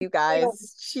You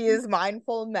guys, she is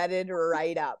mindful netted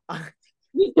right up.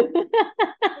 You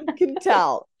can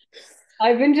tell.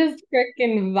 I've been just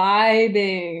freaking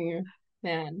vibing,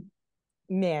 man.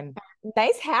 Man,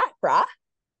 nice hat, bruh.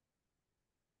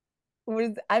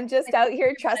 I'm just out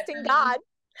here trusting God.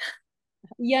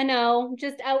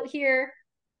 Just out here,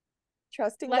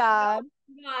 Trusting let God.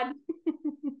 God.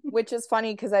 Which is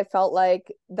funny because I felt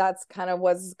like that's kind of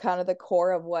the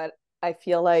core of what I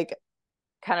feel like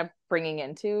kind of bringing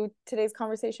into today's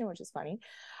conversation, which is funny.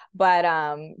 But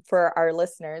for our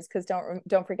listeners, because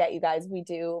don't forget, you guys, we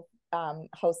do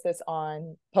post this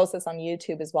on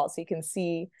YouTube as well, so you can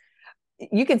see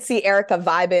Erica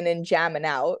vibing and jamming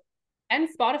out. And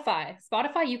Spotify,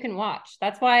 you can watch.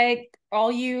 That's why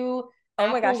all you Oh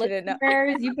my Apple gosh, I didn't know.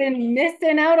 listeners, you've been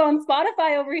missing out on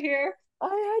Spotify over here. I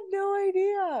had no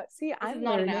idea. See, This is I'm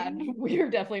not an ad. learning. We are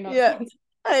definitely not Yeah, sponsored.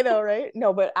 I know, right?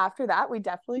 No, but after that, we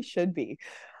definitely should be.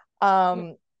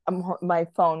 Um, my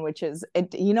phone, which is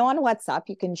it, on WhatsApp,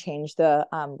 you can change the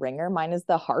ringer. Mine is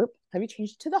the harp. Have you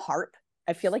changed it to the harp?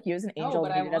 I feel like you as an No, angel but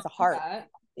would I need it as want a harp. that.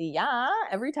 Yeah,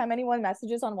 every time anyone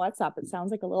messages on WhatsApp, it sounds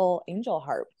like a little angel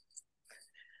harp.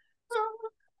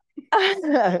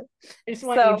 I just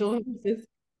want So, angel voices.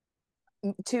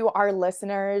 to our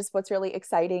listeners, what's really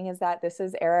exciting is that this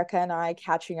is Erica and I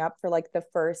catching up for like the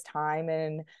first time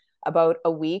in about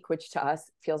a week, which to us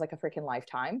feels like a freaking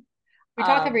lifetime. We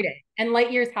talk Um, every day, and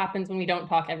light years happens when we don't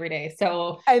talk every day.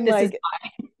 So and this is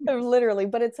like literally,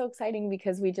 but it's so exciting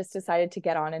because we just decided to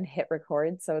get on and hit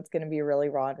record. So it's going to be really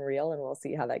raw and real, and we'll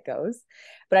see how that goes.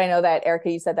 But I know that Erica,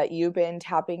 you said that you've been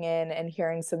tapping in and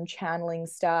hearing some channeling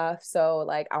stuff. So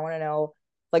like, I want to know,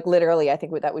 like, literally, I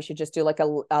think that we should just do like a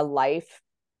life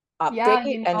yeah,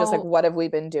 update and just like what have we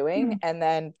been doing, and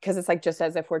then because it's like just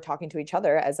as if we're talking to each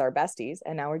other as our besties,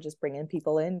 and now we're just bringing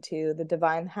people into the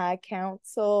Divine High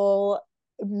Council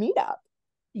meetup.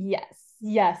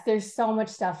 Yes, there's so much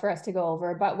stuff for us to go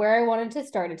over. But where I wanted to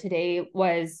start it today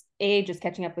was A, just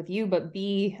catching up with you, but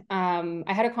B, I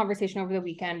had a conversation over the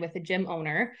weekend with a gym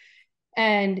owner,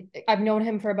 and I've known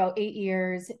him for about 8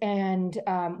 years, and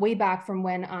way back from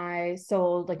when I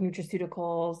sold like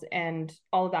nutraceuticals and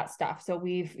all of that stuff. So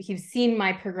he's seen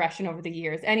my progression over the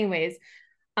years. Anyways,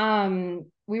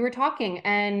 we were talking,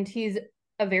 and he's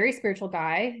a very spiritual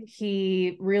guy.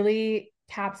 He really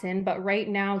taps in, but right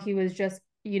now he was just,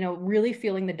 really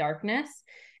feeling the darkness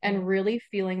Mm. and really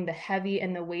feeling the heavy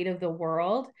and the weight of the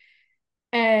world.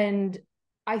 And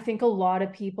I think a lot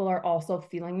of people are also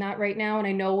feeling that right now. And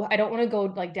I know I don't want to go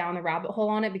like down the rabbit hole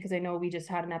on it, because I know we just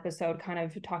had an episode kind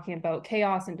of talking about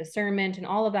chaos and discernment and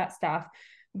all of that stuff.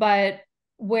 But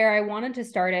where I wanted to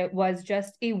start it was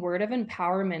just a word of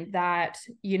empowerment that,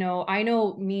 I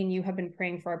know me and you have been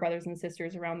praying for our brothers and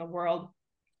sisters around the world.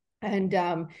 And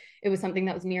it was something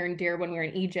that was near and dear when we were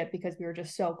in Egypt because we were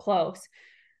just so close.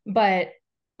 But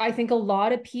I think a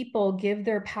lot of people give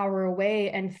their power away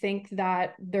and think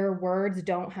that their words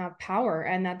don't have power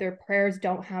and that their prayers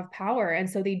don't have power. And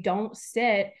so they don't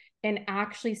sit and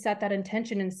actually set that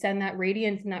intention and send that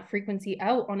radiance and that frequency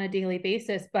out on a daily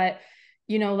basis. But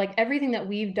like everything that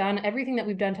we've done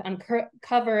to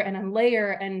uncover and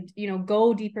unlayer and,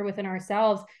 go deeper within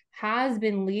ourselves has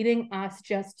been leading us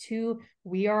just to,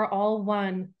 we are all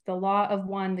one, the law of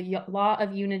one, the law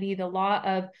of unity, the law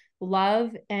of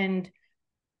love, and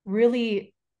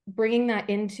really bringing that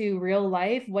into real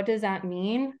life. What does that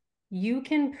mean? You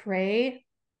can pray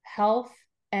health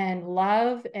and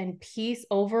love and peace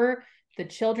over the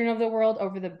children of the world,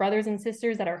 over the brothers and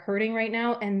sisters that are hurting right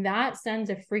now, and that sends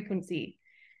a frequency.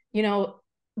 you know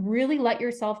really let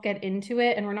yourself get into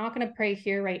it. And we're not going to pray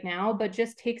here right now, but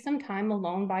just take some time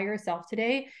alone by yourself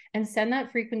today and send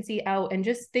that frequency out. And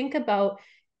just think about,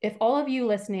 if all of you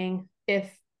listening,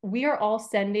 if we are all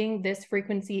sending this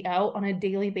frequency out on a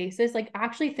daily basis, like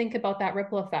actually think about that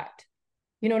ripple effect.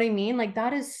 You know what I mean? Like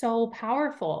that is so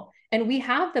powerful. And we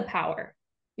have the power.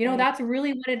 I That's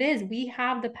really what it is. We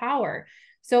have the power.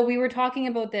 So we were talking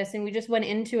about this and we just went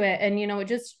into it, and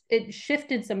it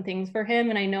shifted some things for him.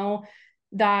 And I know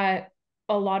that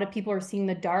a lot of people are seeing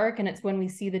the dark, and it's when we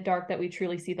see the dark that we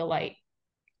truly see the light,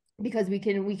 because we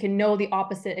can know the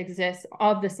opposite exists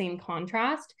of the same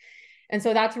contrast. And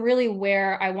so that's really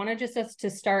where I wanted just us to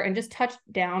start and just touch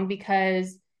down,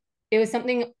 because it was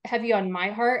something heavy on my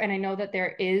heart. And I know that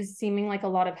there is seeming like a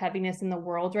lot of heaviness in the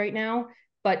world right now,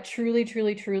 but truly,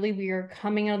 truly, truly, we are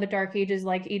coming out of the dark ages.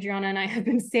 Like Adriana and I have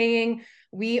been saying,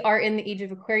 we are in the age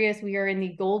of Aquarius. We are in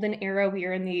the golden era. We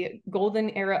are in the golden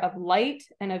era of light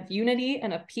and of unity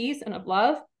and of peace and of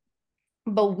love.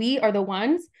 But we are the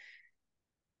ones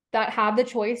that have the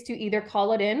choice to either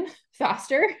call it in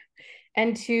faster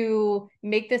and to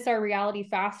make this our reality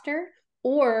faster,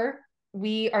 or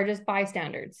we are just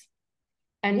bystanders.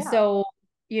 And Yeah. so,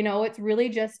 it's really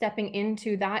just stepping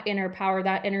into that inner power,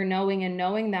 that inner knowing, and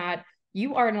knowing that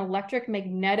you are an electric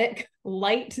magnetic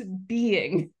light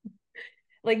being.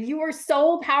 Like, you are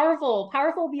so powerful,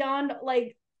 powerful beyond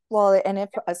like Well, and if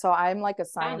so, I'm like a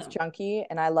science fathom. junkie,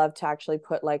 and I love to actually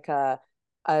put like a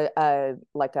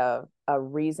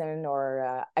reason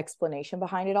or explanation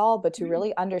behind it all, but to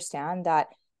really understand that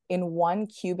in 1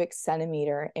 cubic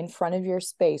centimeter in front of your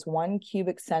space, 1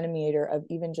 cubic centimeter of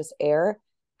even just air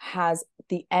has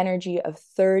the energy of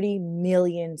 30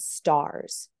 million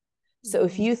stars. So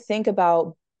if Mm-hmm. you think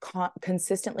about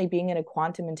consistently being in a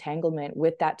quantum entanglement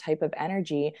with that type of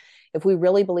energy, if we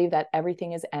really believe that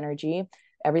everything is energy,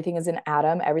 everything is an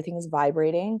atom, everything is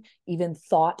vibrating, even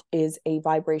thought is a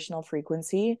vibrational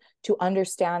frequency, to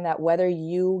understand that whether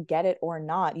you get it or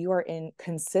not, you are in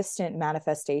consistent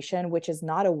manifestation, which is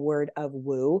not a word of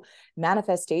woo.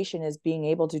 Manifestation is being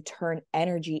able to turn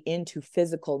energy into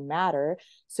physical matter.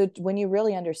 So when you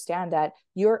really understand that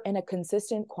you're in a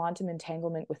consistent quantum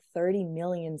entanglement with 30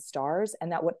 million stars,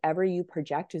 and that whatever you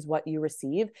project is what you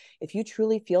receive, if you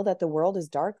truly feel that the world is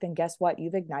dark, then guess what?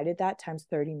 You've ignited that times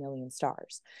 30 million stars.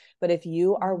 But if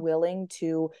you are willing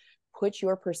to put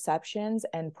your perceptions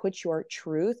and put your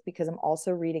truth, because I'm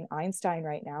also reading Einstein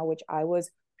right now, which I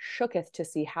was shooketh to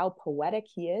see how poetic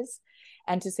he is,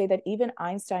 and to say that even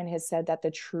Einstein has said that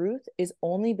the truth is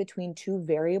only between two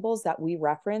variables that we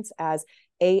reference as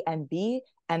A and B,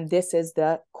 and this is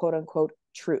the quote unquote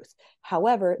truth.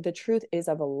 However, the truth is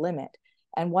of a limit.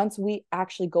 And once we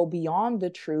actually go beyond the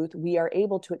truth, we are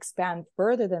able to expand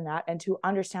further than that and to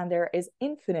understand there is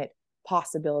infinite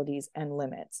possibilities and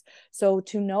limits. So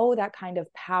to know that kind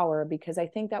of power, because I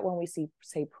think that when we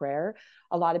say prayer,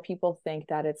 a lot of people think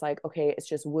that it's like, okay, it's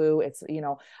just woo, it's,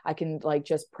 I can like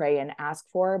just pray and ask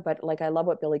for, but like I love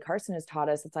what Billy Carson has taught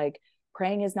us. It's like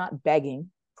praying is not begging,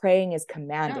 praying is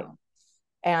commanding. No.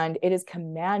 And it is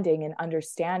commanding and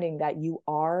understanding that you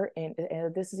are, and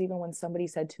this is even when somebody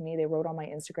said to me, they wrote on my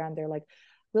Instagram, they're like,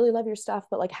 really love your stuff,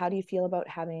 but like, how do you feel about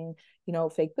having,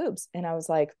 fake boobs? And I was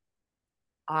like,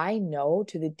 I know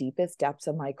to the deepest depths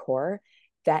of my core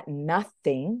that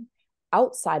nothing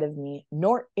outside of me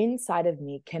nor inside of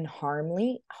me can harm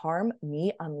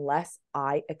me unless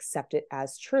I accept it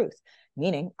as truth.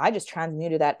 Meaning, I just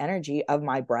transmuted that energy of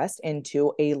my breast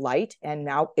into a light, and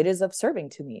now it is of serving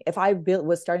to me. If I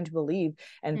was starting to believe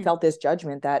and felt this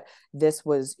judgment that this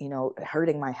was,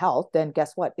 hurting my health, then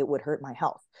guess what? It would hurt my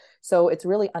health. So it's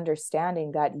really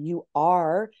understanding that you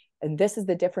are, and this is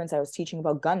the difference. I was teaching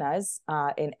about gunas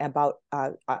in about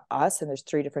us, and there's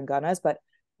 3 different gunas, but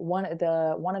one of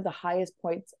the highest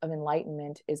points of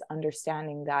enlightenment is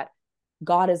understanding that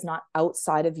God is not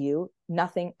outside of you.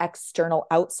 Nothing external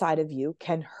outside of you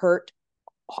can hurt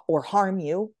or harm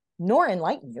you, nor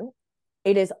enlighten you.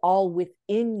 It is all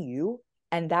within you,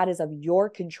 and that is of your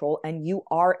control. And you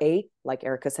are like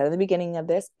Erica said at the beginning of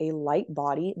this, a light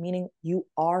body, meaning you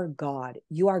are God.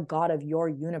 You are God of your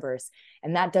universe.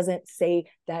 And that doesn't say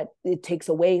that it takes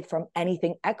away from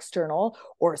anything external,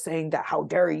 or saying that how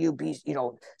dare you be,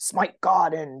 smite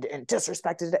God and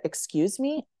disrespected.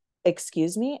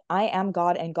 Excuse me, I am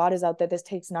God, and God is out there. This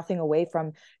takes nothing away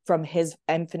from his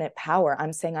infinite power.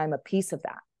 I'm saying I'm a piece of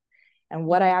that. And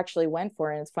what I actually went for,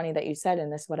 and it's funny that you said,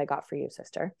 and this is what I got for you,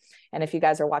 sister. And if you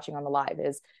guys are watching on the live,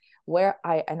 is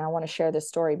I want to share this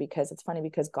story because it's funny,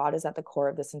 because God is at the core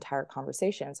of this entire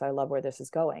conversation. So I love where this is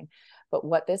going. But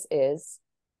what this is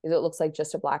it looks like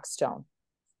just a black stone.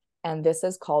 And this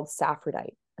is called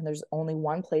saffordite. And there's only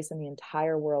one place in the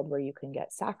entire world where you can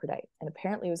get saffordite. And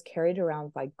apparently it was carried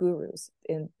around by gurus.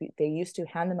 And they used to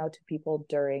hand them out to people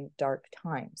during dark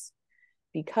times,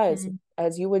 because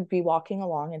as you would be walking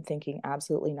along and thinking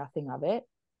absolutely nothing of it,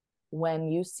 when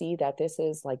you see that this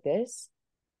is like this,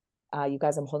 you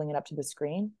guys, I'm holding it up to the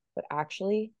screen, but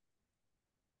actually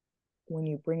when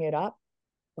you bring it up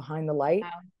behind the light,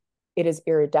 Wow. it is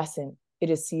iridescent, it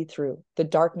is see-through. The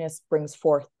darkness brings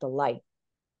forth the light.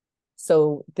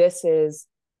 So this is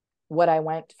what I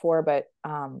went for, but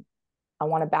I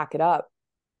want to back it up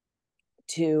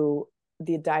to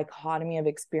the dichotomy of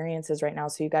experiences right now.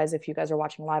 So you guys, if you guys are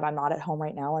watching live, I'm not at home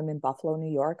right now. I'm in Buffalo,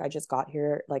 New York. I just got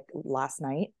here like last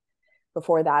night.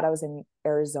 Before that, I was in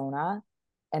Arizona,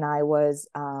 and I was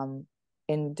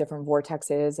in different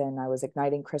vortexes, and I was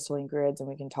igniting crystalline grids, and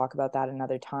we can talk about that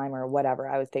another time or whatever.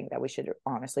 I would think that we should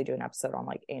honestly do an episode on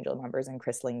like angel numbers and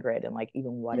crystalline grid and like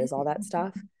even what is all that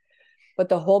stuff. But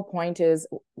the whole point is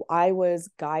I was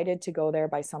guided to go there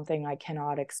by something I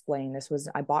cannot explain.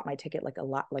 I bought my ticket like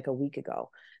a week ago.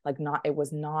 It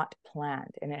was not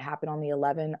planned. And it happened on the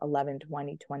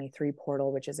 11/11/2023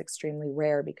 portal, which is extremely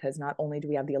rare because not only do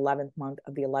we have the 11th month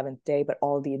of the 11th day, but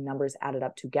all of the numbers added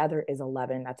up together is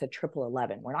 11. That's a triple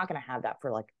 11. We're not going to have that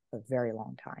for like a very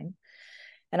long time.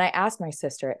 And I asked my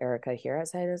sister Erica here, I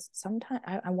said, sometimes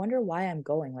I wonder why I'm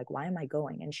going. Like, why am I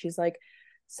going? And she's like,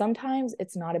 sometimes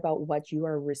it's not about what you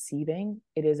are receiving,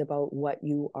 it is about what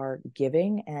you are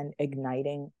giving and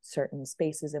igniting certain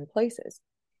spaces and places.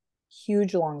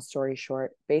 Huge long story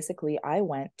short, basically, I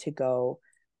went to go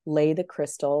lay the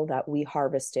crystal that we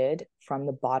harvested from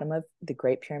the bottom of the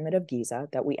Great Pyramid of Giza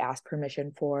that we asked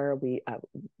permission for. We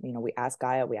asked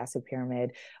Gaia, we asked the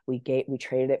pyramid, we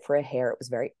traded it for a hair. It was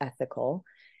very ethical,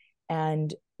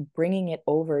 and bringing it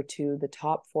over to the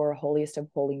top 4 holiest of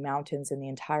holy mountains in the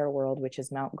entire world, which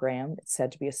is Mount Graham. It's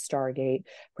said to be a stargate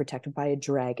protected by a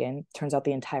dragon. Turns out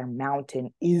the entire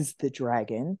mountain is the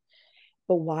dragon.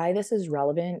 But why this is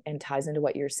relevant and ties into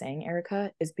what you're saying,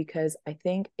 Erica, is because I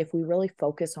think if we really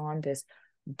focus on this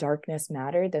darkness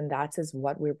matter, then that's is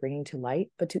what we're bringing to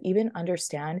light. But to even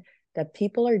understand that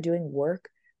people are doing work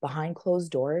behind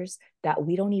closed doors that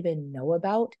we don't even know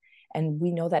about, and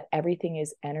we know that everything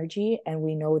is energy, and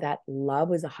we know that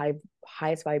love is the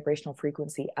highest vibrational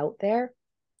frequency out there.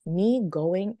 Me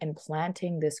going and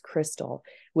planting this crystal,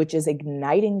 which is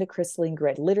igniting the crystalline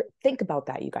grid. Think about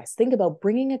that, you guys. Think about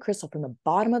bringing a crystal from the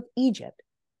bottom of Egypt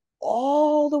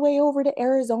all the way over to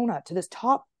Arizona to this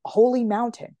top holy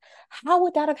mountain. How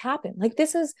would that have happened? Like,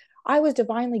 I was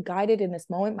divinely guided in this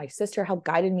moment. My sister helped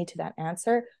guided me to that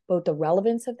answer. But the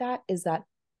relevance of that is that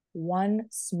one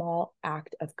small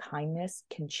act of kindness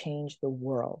can change the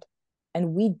world.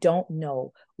 And we don't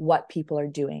know what people are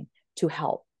doing to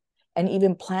help. And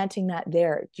even planting that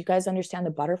there, do you guys understand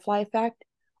the butterfly effect?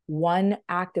 One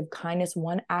act of kindness,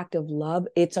 one act of love,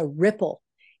 it's a ripple.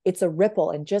 It's a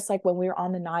ripple. And just like when we were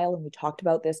on the Nile, and we talked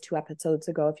about this 2 episodes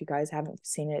ago, if you guys haven't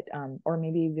seen it, or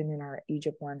maybe even in our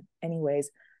Egypt one, anyways,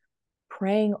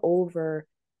 praying over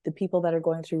the people that are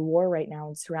going through war right now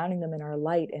and surrounding them in our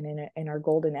light and in our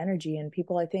golden energy. And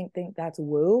people, I think that's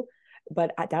woo,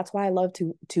 but that's why I love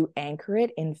to anchor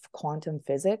it in quantum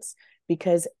physics,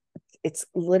 because it's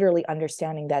literally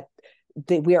understanding that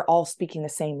we are all speaking the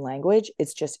same language.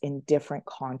 It's just in different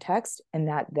context, and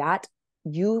that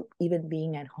you even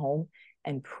being at home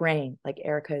and praying, like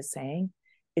Erica is saying,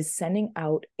 is sending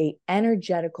out a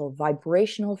energetical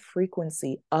vibrational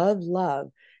frequency of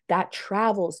love that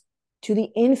travels to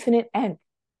the infinite end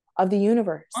of the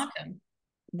universe. Quantum.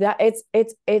 That it's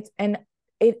and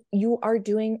it you are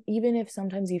doing, even if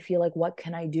sometimes you feel like, what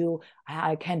can I do?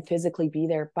 I can't physically be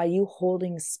there. By you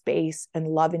holding space and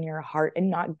love in your heart and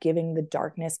not giving the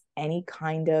darkness any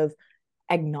kind of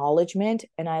acknowledgement.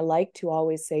 And I like to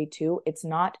always say too, it's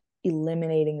not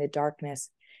eliminating the darkness,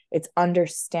 it's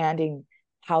understanding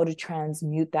how to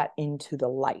transmute that into the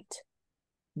light.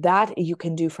 That you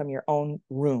can do from your own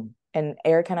room. And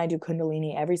Eric and I do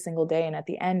Kundalini every single day. And at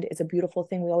the end, it's a beautiful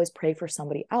thing. We always pray for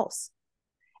somebody else.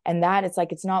 And that it's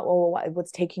like, it's not, oh,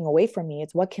 what's taking away from me?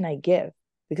 It's what can I give?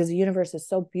 Because the universe is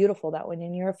so beautiful that when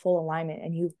you're in full alignment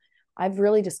and I've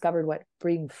really discovered what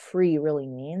being free really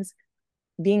means.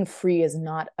 Being free is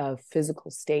not a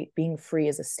physical state. Being free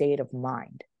is a state of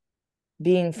mind.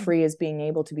 Being free is being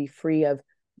able to be free of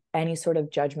any sort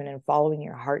of judgment and following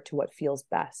your heart to what feels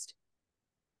best.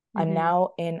 I'm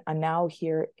now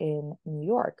here in New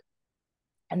York.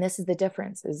 And this is the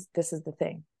difference, this is the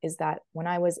thing, is that when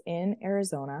I was in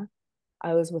Arizona,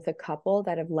 I was with a couple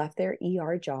that have left their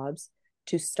ER jobs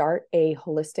to start a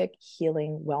holistic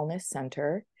healing wellness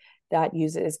center that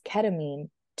uses ketamine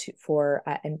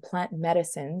and plant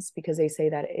medicines, because they say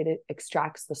that it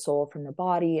extracts the soul from the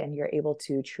body and you're able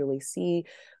to truly see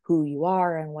who you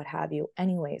are and what have you.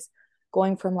 Anyways,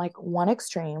 going from like one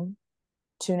extreme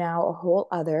to now a whole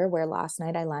other, where last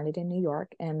night I landed in New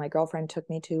York and my girlfriend took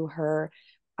me to her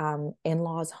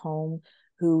in-laws home,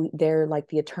 who they're like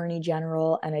the attorney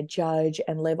general and a judge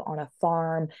and live on a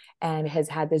farm and has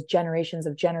had this generations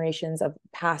of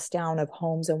passed down of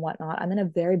homes and whatnot. I'm in a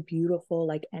very beautiful,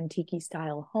 like antique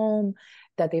style home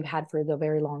that they've had for the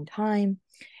very long time.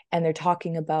 And they're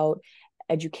talking about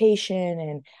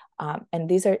education and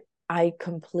these are, I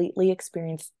completely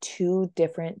experienced 2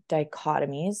 different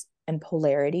dichotomies and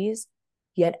polarities,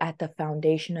 yet at the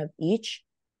foundation of each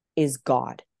is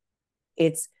God.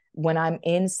 It's when I'm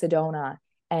in Sedona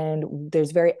and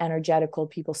there's very energetical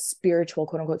people, spiritual,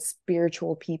 quote unquote,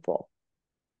 spiritual people.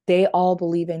 They all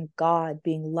believe in God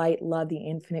being light, love, the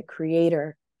infinite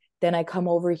creator. Then I come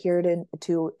over here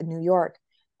to New York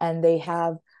and they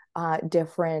have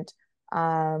different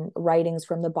writings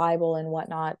from the Bible and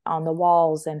whatnot on the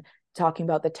walls, and talking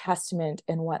about the Testament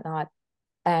and whatnot.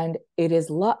 And it is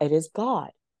it is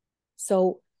God.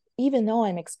 So even though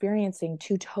I'm experiencing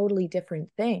two totally different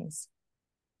things,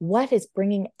 what is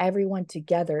bringing everyone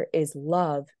together is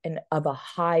love and of a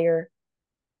higher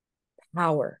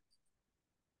power.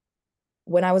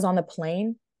 When I was on the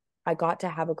plane, I got to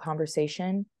have a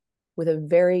conversation with a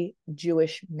very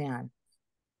Jewish man.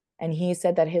 And he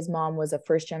said that his mom was a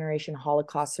first generation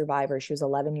Holocaust survivor. She was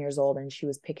 11 years old and she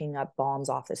was picking up bombs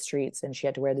off the streets, and she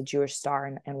had to wear the Jewish star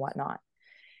and whatnot.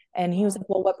 And he was like,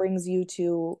 well, what brings you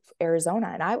to Arizona?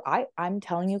 And I'm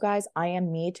telling you guys, I am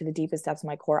me to the deepest depths of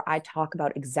my core. I talk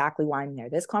about exactly why I'm there.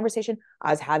 This conversation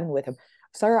I was having with him,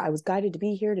 sir, I was guided to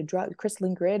be here to draw the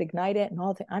crystalline grid, ignite it, and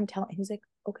all that. I'm telling, he was like,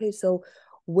 okay, so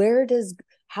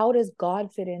how does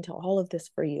God fit into all of this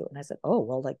for you? And I said, oh,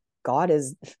 well, like God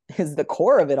is the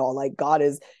core of it all. Like God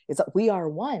is we are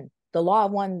one. The law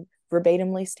of one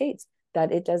verbatimly states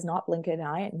that it does not blink an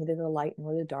eye at neither the light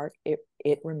nor the dark.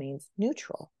 It remains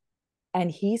neutral. And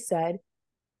he said,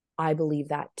 I believe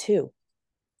that too,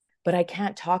 but I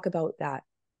can't talk about that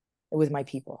with my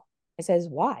people. I says,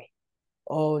 why?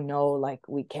 Oh no, like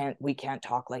we can't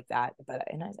talk like that.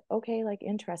 And I said, okay, like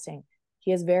interesting.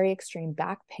 He has very extreme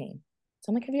back pain. So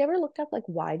I'm like, have you ever looked up like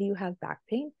why do you have back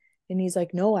pain? And he's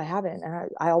like, no, I haven't. And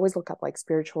I always look up like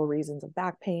spiritual reasons of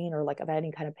back pain or like of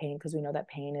any kind of pain, because we know that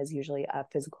pain is usually a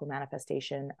physical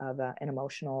manifestation of an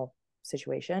emotional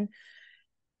situation.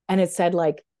 And it said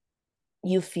like,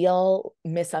 you feel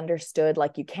misunderstood,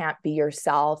 like you can't be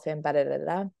yourself, and da da da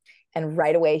da. And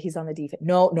right away he's on the defense.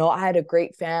 No, I had a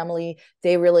great family.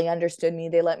 They really understood me.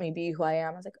 They let me be who I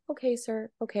am. I was like, okay,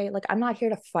 sir. Okay. Like, I'm not here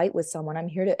to fight with someone. I'm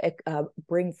here to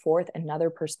bring forth another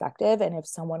perspective. And if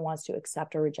someone wants to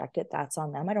accept or reject it, that's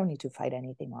on them. I don't need to fight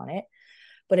anything on it.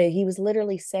 But he was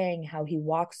literally saying how he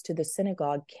walks to the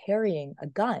synagogue carrying a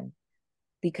gun,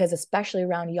 because especially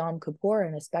around Yom Kippur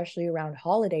and especially around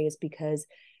holidays, because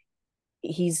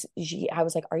I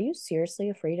was like, are you seriously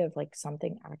afraid of like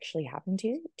something actually happening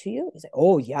to you? He's like,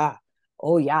 oh yeah,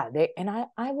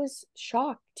 I was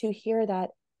shocked to hear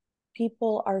that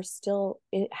people are still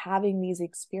having these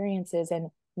experiences,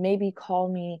 and maybe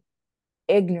call me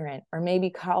ignorant or maybe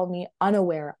call me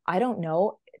unaware. I don't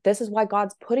know. This is why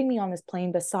God's putting me on this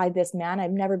plane beside this man.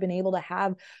 I've never been able to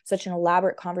have such an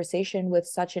elaborate conversation with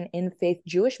such an in-faith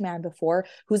Jewish man before,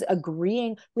 who's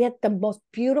agreeing. We had the most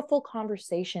beautiful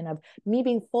conversation of me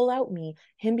being full out me,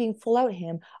 him being full out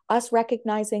him, us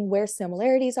recognizing where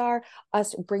similarities are,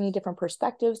 us bringing different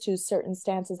perspectives to certain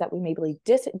stances that we maybe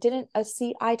didn't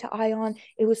see eye to eye on.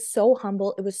 It was so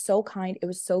humble. It was so kind. It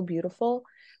was so beautiful.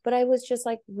 But I was just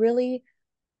like really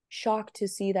shocked to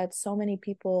see that so many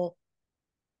people,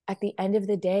 at the end of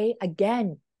the day,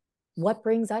 again, what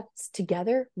brings us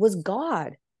together was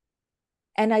God.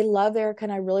 And I love, Erica,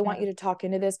 and I really want you to talk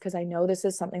into this, because I know this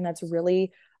is something that's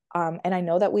really, and I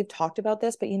know that we've talked about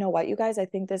this, but you know what, you guys, I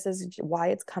think this is why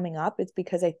it's coming up. It's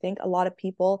because I think a lot of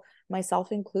people,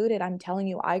 myself included, I'm telling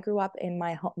you, I grew up in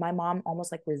my mom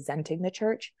almost like resenting the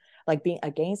church, like being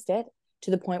against it,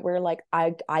 to the point where like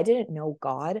I didn't know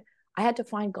God. I had to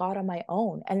find God on my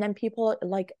own. And then people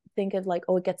like think of like,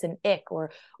 oh, it gets an ick,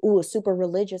 or ooh, super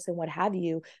religious and what have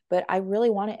you. But I really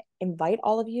want to invite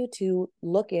all of you to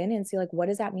look in and see like, what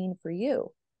does that mean for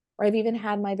you? Or I've even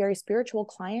had my very spiritual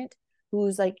client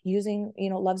who's like using,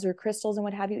 loves her crystals and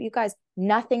what have you. You guys,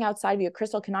 nothing outside of you. A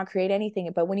crystal cannot create anything.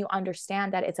 But when you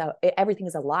understand that everything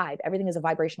is alive, everything is a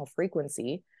vibrational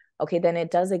frequency, okay, then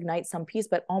it does ignite some peace,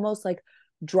 but almost like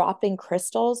dropping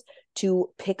crystals to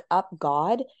pick up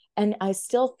God. And I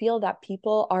still feel that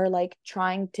people are like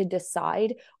trying to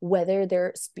decide whether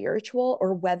they're spiritual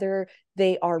or whether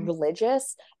they are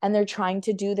religious. And they're trying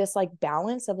to do this like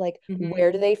balance of like,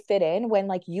 where do they fit in, when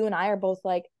like you and I are both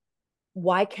like,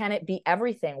 why can't it be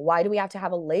everything? Why do we have to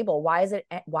have a label? Why is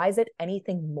it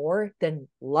anything more than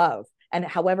love? And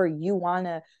however you want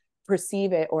to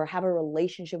perceive it or have a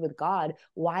relationship with God,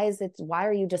 why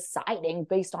are you deciding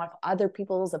based on other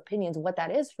people's opinions what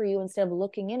that is for you, instead of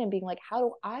looking in and being like, how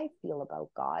do I feel about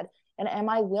God? And am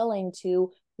I willing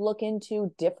to look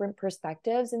into different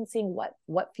perspectives and seeing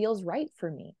what feels right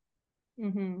for me?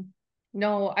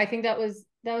 No, I think that was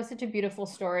such a beautiful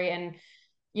story. And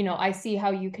I see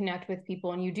how you connect with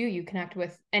people, and you connect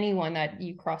with anyone that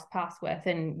you cross paths with,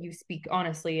 and you speak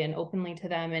honestly and openly to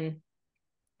them. And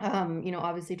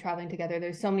obviously traveling together,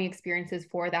 there's so many experiences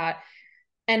for that.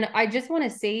 And I just want to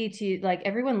say to like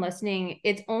everyone listening,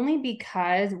 it's only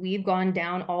because we've gone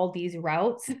down all these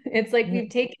routes. It's like we've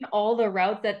taken all the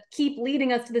routes that keep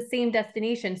leading us to the same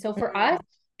destination. So for us,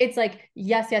 it's like,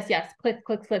 yes, yes, yes, click,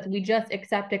 click, click. We just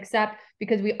accept,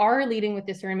 because we are leading with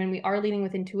discernment, we are leading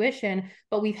with intuition,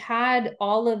 but we've had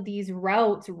all of these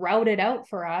routes routed out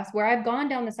for us where I've gone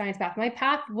down the science path. My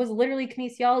path was literally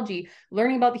kinesiology,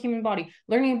 learning about the human body,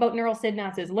 learning about neural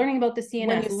synapses, learning about the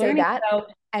When you CNS, say learning that,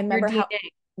 about I your DNA.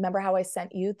 remember how I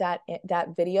sent you that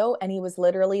video, and he was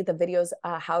literally, the videos,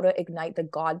 how to ignite the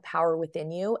God power within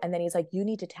you, and then he's like, you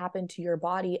need to tap into your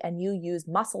body, and you use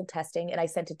muscle testing, and I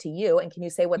sent it to you. And can you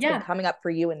say what's been Yeah. coming up for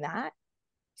you in that?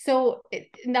 So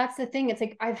that's the thing. It's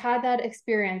like I've had that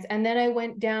experience, and then I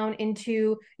went down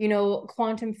into,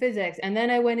 quantum physics, and then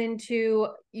I went into,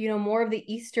 more of the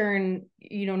Eastern,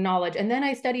 knowledge, and then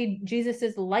I studied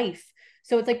Jesus's life.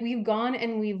 So it's like we've gone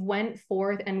and we've went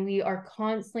forth, and we are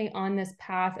constantly on this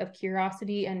path of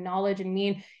curiosity and knowledge. And me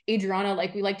and Adriana,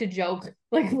 like, we like to joke,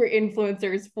 like, we're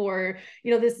influencers for,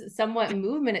 this somewhat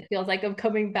movement, it feels like, of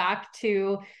coming back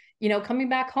to, coming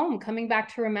back home, coming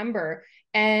back to remember.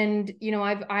 And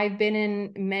I've been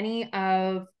in many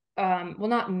of well,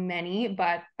 not many,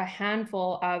 but a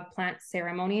handful of plant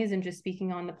ceremonies, and just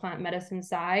speaking on the plant medicine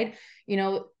side,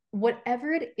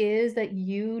 whatever it is that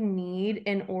you need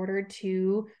in order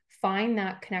to find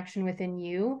that connection within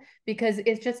you, because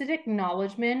it's just an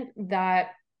acknowledgement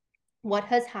that what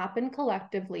has happened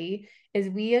collectively is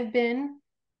we have been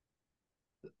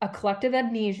a collective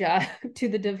amnesia to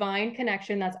the divine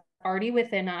connection that's already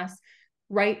within us,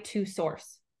 right to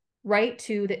source, right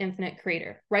to the infinite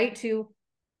creator, right to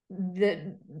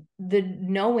the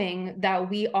knowing that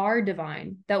we are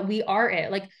divine, that we are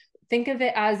it. Like, think of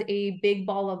it as a big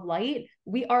ball of light.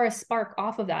 We are a spark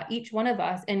off of that, each one of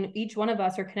us, and each one of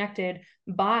us are connected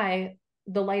by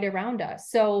the light around us.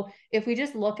 So if we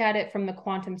just look at it from the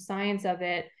quantum science of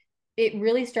it, it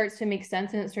really starts to make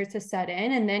sense, and it starts to set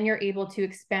in, and then you're able to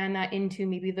expand that into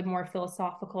maybe the more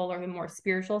philosophical or the more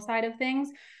spiritual side of things.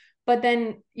 But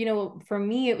then, for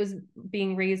me, it was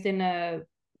being raised in a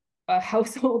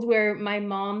household where my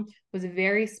mom was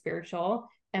very spiritual,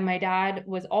 and my dad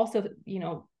was also,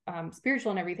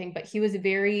 spiritual and everything, but he was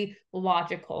very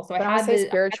logical. So I When I had say the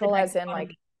spiritual, as in like,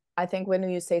 dichotomy. I think when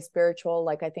you say spiritual,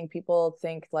 like, I think people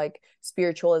think like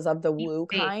spiritual is of the Deep woo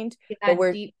faith. kind, She but had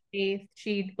we're deep faith.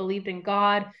 She believed in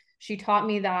God. She taught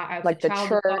me that I was a like the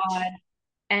child of God, church.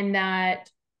 and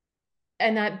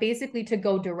that basically to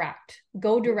go Mhm. direct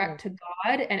to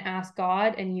God and ask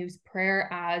God and use prayer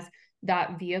as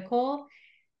that vehicle.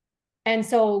 And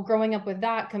so growing up with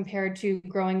that compared to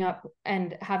growing up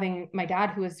and having my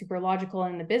dad who was super logical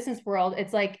in the business world,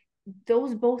 it's like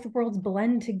those both worlds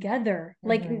blend together.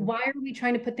 Like, Mhm. why are we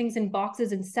trying to put things in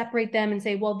boxes and separate them and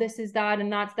say, well, this is that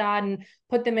and that's that, and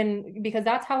put them in, because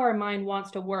that's how our mind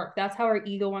wants to work. That's how our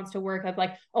ego wants to work, of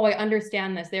like, oh, I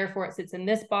understand this, therefore it sits in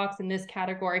this box, in this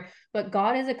category. But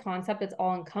God is a concept that's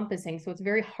all encompassing. So it's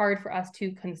very hard for us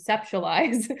to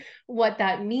conceptualize what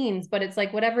that means. But it's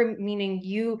like whatever meaning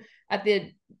you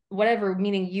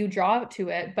draw to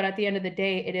it, but at the end of the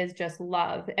day, it is just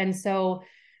love. And so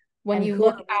when And you who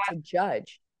look are we to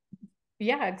judge?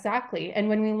 yeah, exactly. And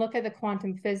when we look at the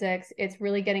quantum physics, it's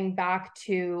really getting back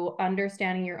to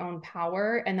understanding your own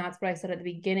power. And that's what I said at the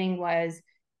beginning was,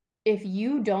 if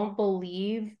you don't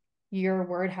believe your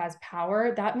word has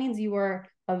power, that means you are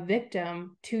a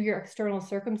victim to your external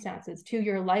circumstances, to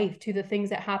your life, to the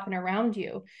things that happen around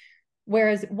you.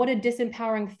 Whereas, what a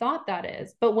disempowering thought that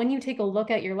is. But when you take a look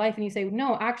at your life and you say,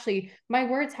 no, actually, my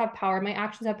words have power, my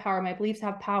actions have power, my beliefs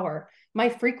have power, my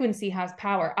frequency has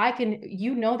power.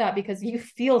 That because you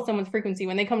feel someone's frequency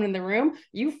when they come in the room,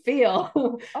 you feel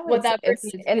Oh, what that person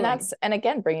is and feeling. that's, and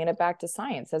again, bringing it back to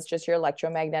science, that's just your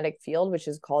electromagnetic field, which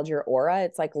is called your aura.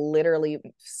 It's like literally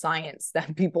science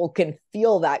that people can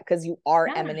feel that because you are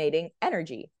Yeah. emanating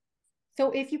energy.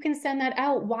 So if you can send that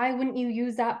out, why wouldn't you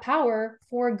use that power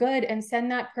for good and send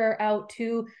that prayer out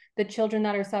to the children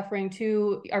that are suffering,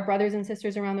 to our brothers and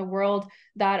sisters around the world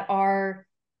that are,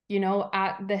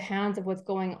 at the hands of what's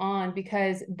going on?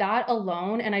 Because that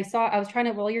alone, and I was trying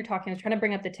to, while you're talking, I was trying to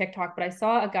bring up the TikTok, but I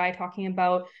saw a guy talking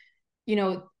about, you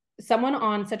know, someone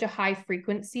on such a high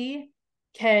frequency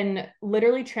can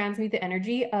literally transmute the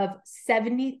energy of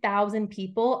 70,000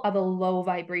 people of a low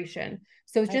vibration.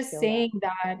 So it's I just feel that. saying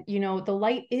that, the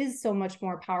light is so much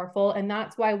more powerful. And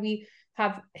that's why we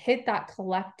have hit that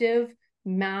collective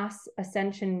mass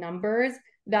ascension numbers,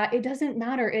 that it doesn't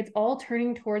matter. It's all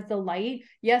turning towards the light.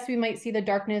 Yes, we might see the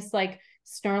darkness like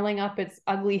snarling up its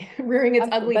ugly, rearing its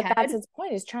ugly But that's head. its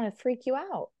point, is trying to freak you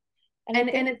out. And I And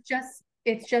think,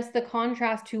 it's just the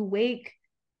contrast to wake,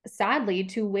 sadly,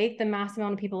 to wake the mass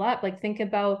amount of people up. Like, think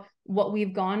about what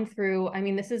we've gone through. I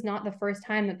mean, this is not the first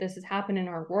time that this has happened in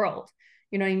our world.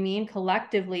 You know what I mean?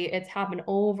 Collectively, it's happened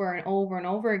over and over and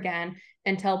over again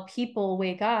until people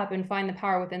wake up and find the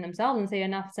power within themselves and say,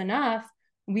 enough's enough.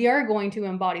 We are going to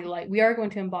embody light. We are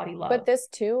going to embody love. But this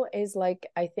too is like,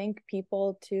 I think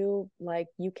people too, like,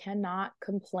 you cannot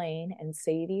complain and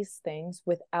say these things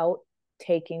without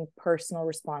taking personal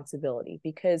responsibility,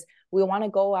 because we want to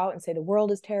go out and say the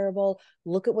world is terrible,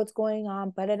 look at what's going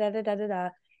on, da da da da da da.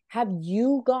 Have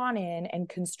you gone in and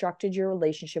constructed your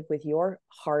relationship with your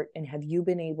heart, and have you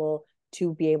been able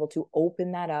to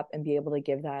open that up and be able to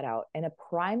give that out? And a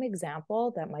prime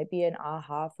example that might be an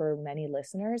aha for many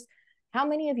listeners, how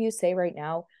many of you say right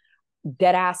now,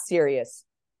 dead ass serious,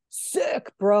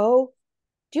 sick, bro?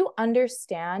 Do you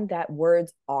understand that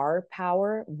words are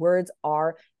power? Words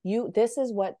are you. This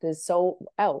is what is so,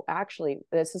 oh, actually,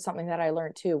 this is something that I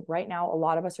learned too. Right now, a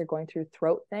lot of us are going through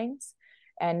throat things,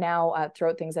 and now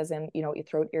throat things as in,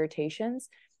 throat irritations.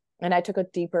 And I took a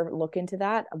deeper look into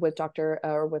that with Dr.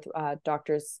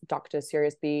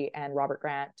 Sirius B and Robert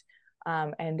Grant.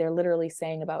 And they're literally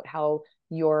saying about how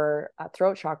your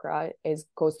throat chakra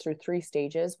goes through 3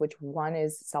 stages, which one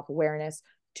is self-awareness,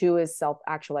 2 is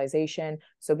self-actualization,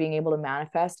 so being able to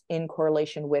manifest in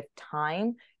correlation with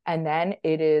time, and then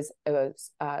it is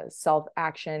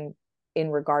self-action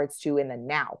in regards to in the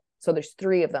now. So there's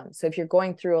 3 of them. So if you're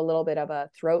going through a little bit of a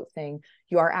throat thing,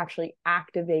 you are actually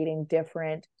activating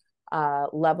different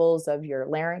levels of your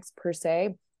larynx per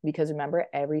se, because remember,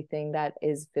 everything that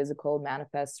is physical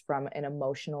manifests from an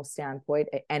emotional standpoint,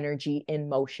 energy in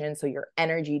motion. So your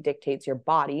energy dictates your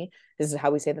body. This is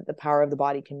how we say that the power of the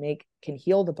body can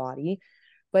heal the body.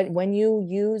 But when you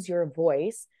use your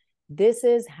voice, this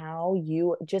is how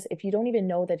you just, if you don't even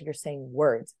know that you're saying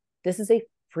words, this is a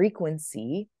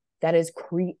frequency that is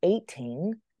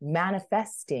creating,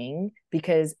 manifesting,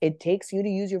 because it takes you to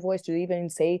use your voice to even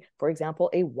say, for example,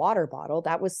 a water bottle.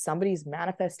 That was somebody's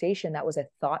manifestation. That was a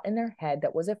thought in their head.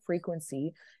 That was a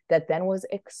frequency that then was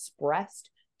expressed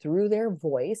through their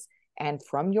voice. And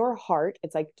from your heart,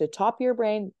 it's like the top of your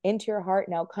brain into your heart,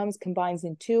 now combines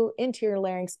into your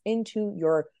larynx, into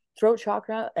your throat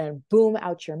chakra, and boom,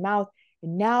 out your mouth.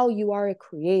 And now you are a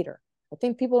creator. I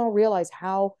think people don't realize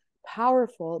how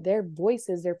powerful their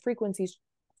voices, their frequencies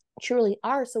truly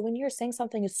are. So when you're saying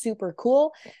something is super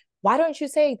cool, why don't you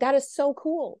say that is so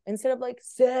cool instead of like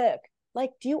sick?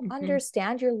 Like, do you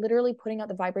understand? You're literally putting out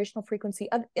the vibrational frequency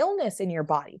of illness in your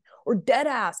body, or dead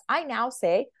ass. I now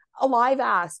say alive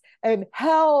ass and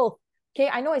health. Okay,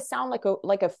 I know I sound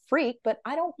like a freak, but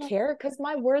I don't care, because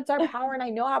my words are power and I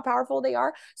know how powerful they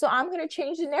are. So I'm going to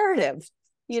change the narrative,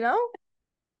 you know?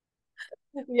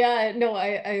 Yeah, no,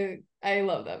 I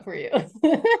love that for you.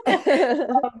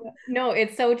 No,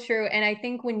 it's so true. And I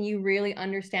think when you really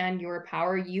understand your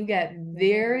power, you get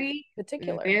very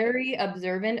particular, very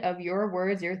observant of your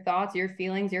words, your thoughts, your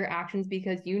feelings, your actions,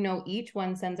 because you know each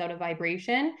one sends out a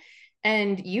vibration,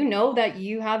 and you know that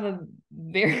you have a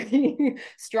very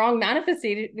strong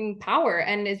manifesting power,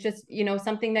 and it's just,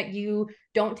 something that you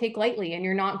don't take lightly, and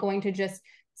you're not going to just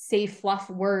say fluff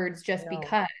words just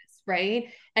because, right?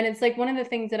 And it's like one of the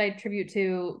things that I attribute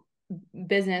to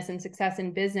business and success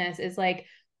in business is like,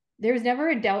 there's never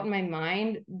a doubt in my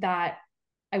mind that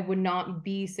I would not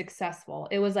be successful.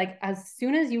 It was like, as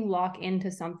soon as you lock into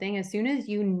something, as soon as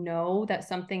you know that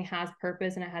something has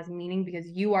purpose and it has meaning, because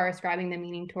you are ascribing the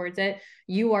meaning towards it,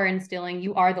 you are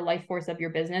the life force of your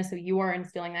business. So you are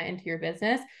instilling that into your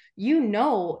business,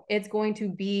 it's going to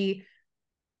be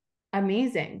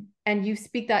amazing. And you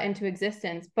speak that into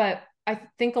existence. But I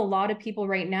think a lot of people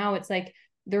right now, it's like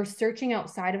they're searching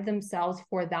outside of themselves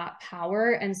for that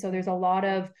power. And so there's a lot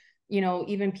of,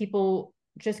 even people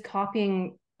just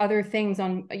copying other things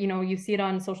on, you see it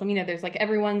on social media. There's like,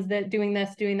 everyone's doing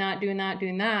this, doing that, doing that,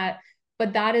 doing that.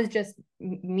 But that is just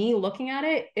me looking at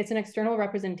it. It's an external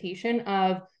representation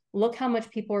of, look how much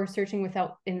people are searching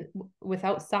with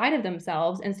outside of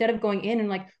themselves, instead of going in and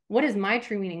like, what is my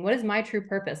true meaning? What is my true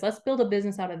purpose? Let's build a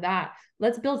business out of that.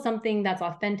 Let's build something that's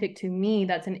authentic to me.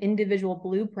 That's an individual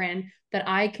blueprint that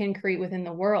I can create within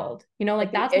the world.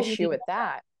 Like that's the what issue with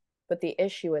that. But the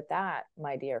issue with that,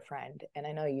 my dear friend, and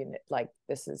I know you like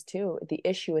this is too, the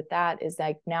issue with that is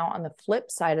like, now on the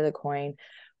flip side of the coin,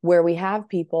 where we have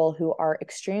people who are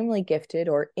extremely gifted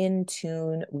or in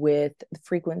tune with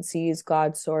frequencies,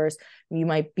 God source, you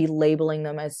might be labeling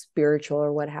them as spiritual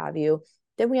or what have you.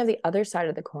 Then we have the other side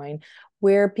of the coin,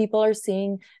 where people are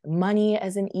seeing money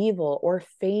as an evil, or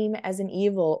fame as an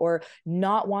evil, or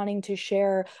not wanting to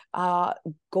share,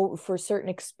 go for certain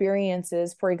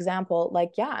experiences. For example,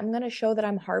 like, yeah, I'm going to show that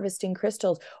I'm harvesting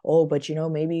crystals. Oh, but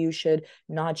maybe you should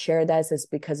not share that,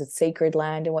 because it's sacred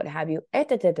land and what have you.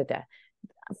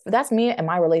 That's me and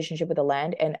my relationship with the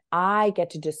land. And I get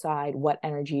to decide what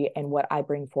energy and what I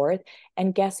bring forth.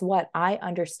 And guess what? I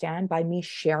understand by me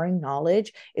sharing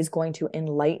knowledge is going to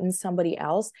enlighten somebody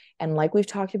else. And like we've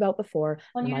talked about before,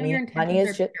 Well, you know your money intentions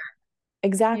is are just pure. You know what I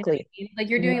exactly. mean? Like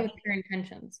you're doing it with Money, pure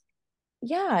intentions.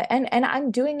 yeah, and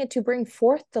I'm doing it to bring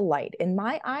forth the light in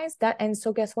my eyes. That, and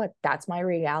so guess what? That's my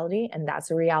reality, and that's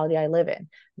the reality I live in.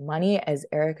 Money, as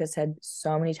Erica said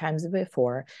so many times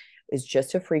before, is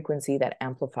just a frequency that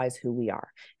amplifies who we are.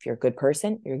 If you're a good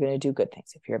person, you're going to do good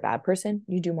things. If you're a bad person,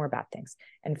 you do more bad things.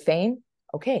 And fame,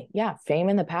 okay, yeah, fame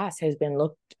in the past has been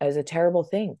looked as a terrible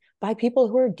thing by people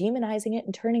who are demonizing it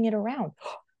and turning it around.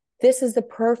 This is the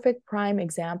perfect prime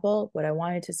example. What I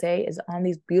wanted to say is on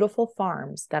these beautiful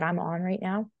farms that I'm on right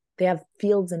now, they have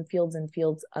fields and fields and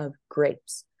fields of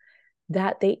grapes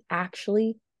that they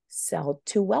actually sell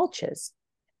to Welch's.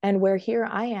 And where here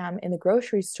I am in the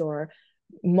grocery store,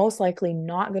 most likely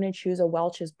not going to choose a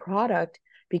Welch's product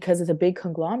because it's a big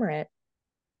conglomerate.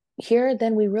 Here,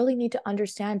 then we really need to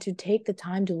understand to take the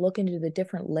time to look into the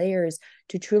different layers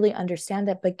to truly understand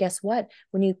that. But guess what?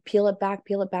 When you peel it back,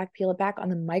 peel it back, peel it back on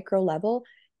the micro level,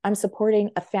 I'm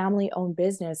supporting a family owned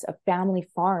business, a family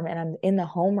farm, and I'm in the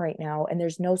home right now. And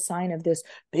there's no sign of this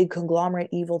big conglomerate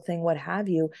evil thing, what have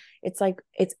you. It's like,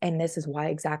 and this is why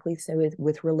exactly so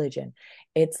with religion.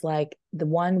 It's like the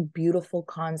one beautiful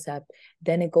concept,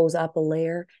 then it goes up a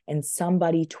layer and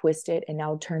somebody twists it and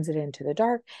now turns it into the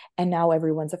dark. And now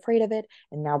everyone's afraid of it.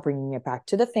 And now bringing it back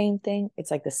to the fame thing.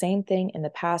 It's like the same thing in the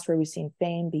past where we've seen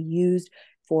fame be used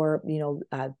for,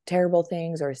 terrible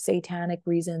things or satanic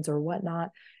reasons or whatnot.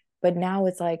 But now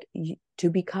it's like to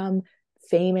become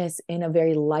famous in a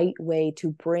very light way,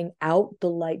 to bring out the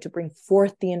light, to bring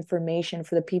forth the information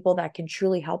for the people that can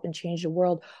truly help and change the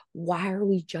world. Why are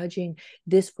we judging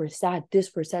this for that, this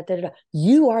for that? Da, da, da?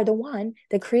 You are the one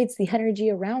that creates the energy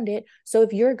around it. So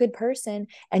if you're a good person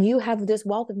and you have this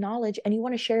wealth of knowledge and you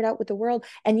want to share it out with the world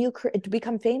and you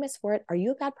become famous for it, are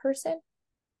you a bad person?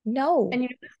 No. And you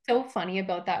know what's so funny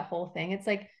about that whole thing? It's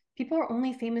like people are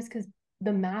only famous because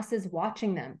the masses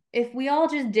watching them. If we all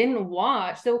just didn't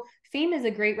watch, so fame is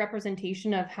a great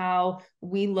representation of how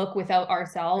we look without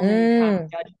ourselves and have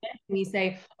Mm. judgment. We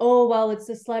say, oh, well, it's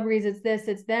the celebrities, it's this,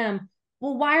 it's them.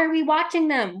 Well, why are we watching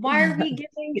them? Why are we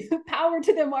giving power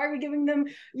to them? Why are we giving them,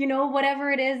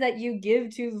 whatever it is that you give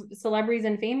to celebrities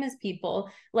and famous people?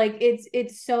 Like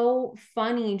it's so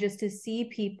funny just to see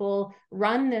people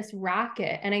run this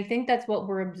racket. And I think that's what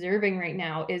we're observing right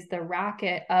now is the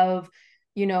racket of,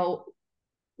 you know,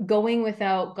 I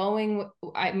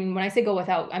mean, when I say go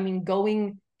without, I mean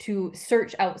going to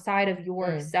search outside of Mm.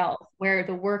 yourself, where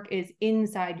the work is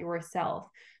inside yourself.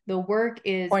 The work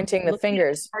is Pointing the looking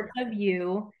at the fingers. parts of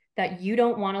you that you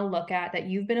don't want to look at, that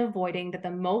you've been avoiding, that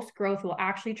the most growth will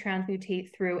actually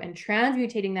transmutate through, and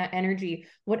transmutating that energy,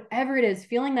 whatever it is,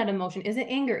 feeling that emotion. Is it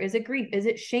anger? Is it grief? Is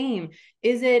it shame?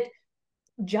 Is it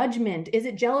judgment? Is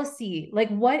it jealousy? Like,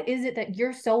 what is it that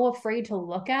you're so afraid to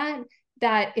look at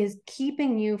that is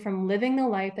keeping you from living the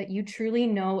life that you truly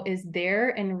know is there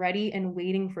and ready and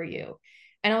waiting for you?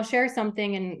 And I'll share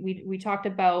something. And we talked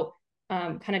about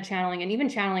kind of channeling, and even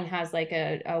channeling has like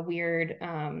a weird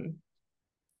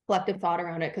collective thought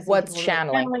around it, because some What's people will be like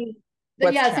channeling? channeling.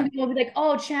 What's Yeah, some channeling? people will be like,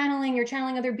 oh, channeling, you're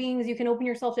channeling other beings, you can open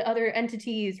yourself to other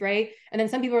entities, right? And then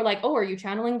some people are like, oh, are you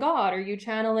channeling God? Are you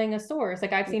channeling a source?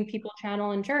 Like I've seen people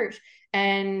channel in church.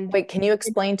 And Wait, can you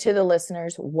explain to the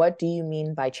listeners what do you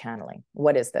mean by channeling?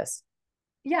 What is this?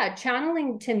 yeah,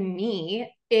 channeling to me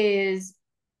is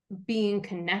being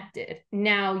connected.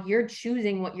 Now you're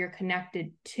choosing what you're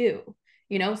connected to.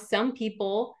 Some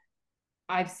people,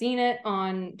 I've seen it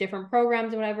on different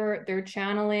programs or whatever, they're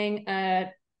channeling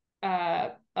a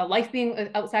life being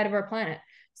outside of our planet.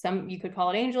 Some, you could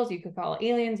call it angels, you could call it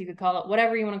aliens, you could call it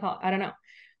whatever you want to call it. I don't know.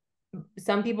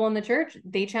 Some people in the church,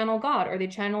 they channel God, or they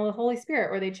channel the Holy Spirit,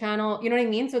 or they channel, you know what I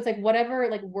mean? So it's like whatever,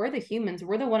 like we're the humans,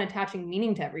 we're the one attaching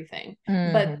meaning to everything.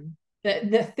 But Mm-hmm.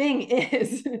 the thing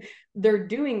is, they're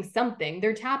doing something.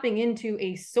 They're tapping into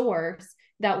a source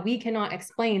that we cannot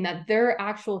explain, that their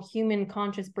actual human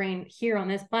conscious brain here on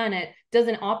this planet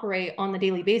doesn't operate on the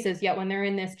daily basis. Yet when they're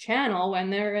in this channel,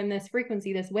 when they're in this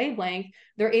frequency, this wavelength,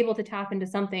 they're able to tap into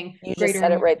something You just greater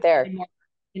said and it more, right there. and more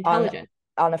On intelligent.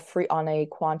 on a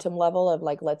quantum level of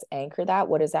like, let's anchor that.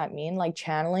 What does that mean? Like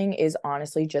channeling is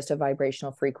honestly just a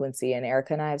vibrational frequency. And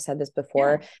Erica and I have said this Yeah.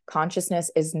 before. Consciousness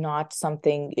is not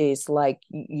something is like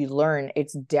you learn,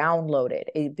 it's downloaded.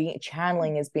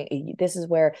 Channeling is being, this is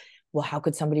where, well, how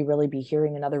could somebody really be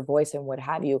hearing another voice and what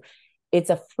have you? It's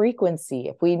a frequency.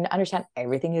 If we understand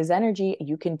everything is energy,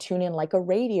 you can tune in like a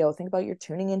radio. Think about you're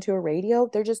tuning into a radio.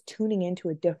 They're just tuning into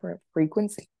a different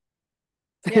frequency.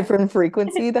 Yeah. different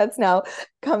frequency that's now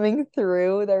coming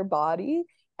through their body,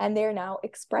 and they're now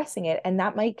expressing it. And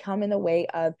that might come in the way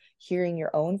of hearing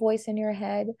your own voice in your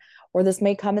head, or this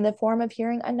may come in the form of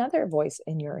hearing another voice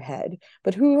in your head.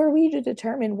 But who are we to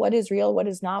determine what is real, what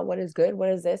is not, what is good, what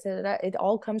is this and that? It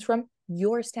all comes from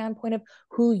your standpoint of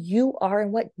who you are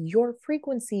and what your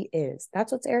frequency is.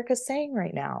 That's what Erica's saying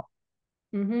right now.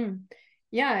 Mm-hmm.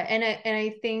 Yeah, and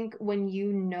I think when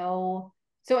you know,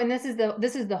 so and this is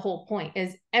the whole point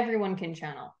is everyone can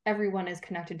channel. Everyone is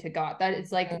connected to God. That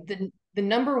is like the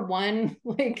number one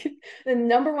like the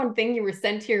number one thing you were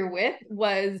sent here with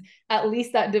was at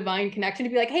least that divine connection to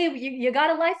be like, hey, you got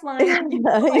a lifeline. You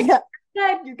know, like, Yeah.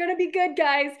 good. You're gonna be good,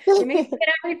 guys. You may forget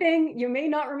everything. You may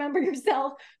not remember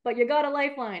yourself, but you got a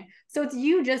lifeline. So it's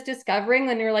you just discovering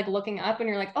when you're like looking up and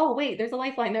you're like, oh, wait, there's a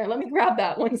lifeline there. Let me grab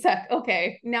that 1 sec.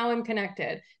 Okay, now I'm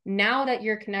connected. Now that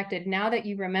you're connected, now that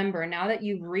you remember, now that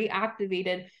you've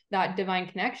reactivated that divine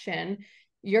connection,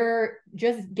 you're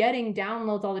just getting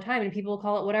downloads all the time. And people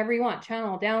call it whatever you want,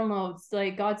 channel, downloads,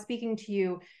 like God speaking to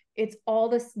you. It's all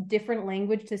this different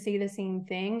language to say the same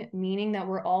thing, meaning that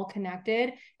we're all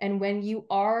connected. And when you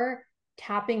are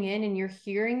tapping in and you're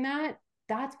hearing that,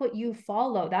 that's what you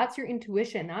follow. That's your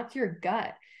intuition. That's your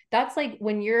gut. That's like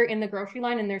when you're in the grocery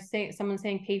line and they're saying someone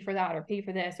saying pay for that or pay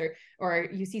for this, or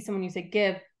you see someone you say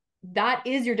give. That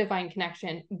is your divine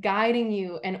connection guiding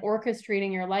you and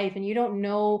orchestrating your life. And you don't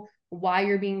know why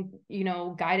you're being,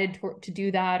 guided to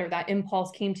do that, or that impulse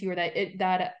came to you, or that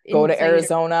Go to insight or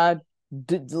Arizona,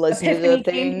 listen to the epiphany came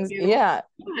to things. you. Yeah.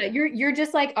 Yeah, you're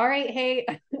just like, all right, hey,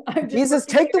 I'm just Jesus,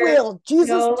 working take the here, wheel.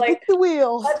 Jesus, like, take the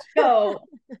wheel. let's go.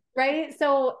 Right.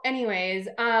 So anyways,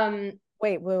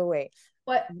 Wait.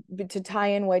 what But to tie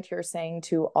in what you're saying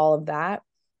to all of that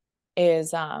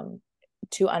is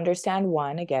to understand,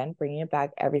 one, again, bringing it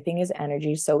back, everything is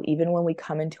energy. So even when we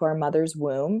come into our mother's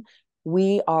womb,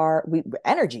 we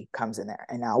energy comes in there,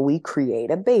 and now we create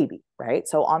a baby, right?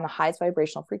 So on the highest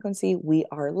vibrational frequency, we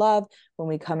are love. When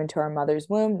we come into our mother's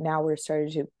womb, now we're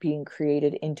started to being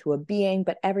created into a being,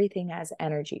 but everything has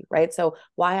energy, right? So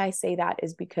why I say that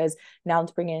is because now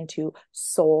let's bring it into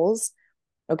souls.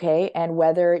 Okay. And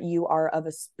whether you are of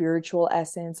a spiritual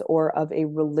essence or of a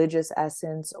religious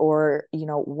essence, or,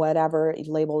 whatever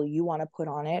label you want to put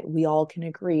on it, we all can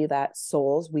agree that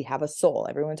souls, we have a soul.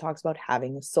 Everyone talks about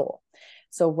having a soul.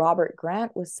 So Robert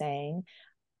Grant was saying,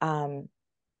 and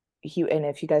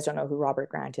if you guys don't know who Robert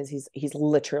Grant is, he's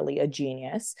literally a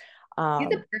genius. he's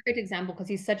a perfect example because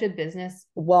he's such a business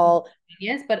Well,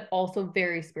 genius, but also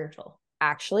very spiritual.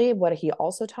 actually, what he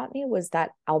also taught me was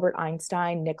that Albert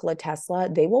Einstein, Nikola Tesla,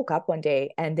 they woke up one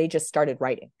day and they just started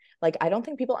writing. Like, I don't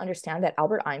think people understand that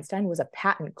Albert Einstein was a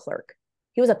patent clerk.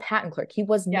 He was a patent clerk. He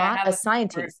was Yeah, I not have a a part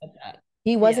scientist. of that.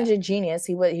 He Yeah. wasn't a genius.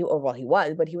 He was,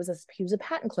 but he was a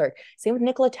patent clerk. Same with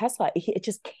Nikola Tesla. It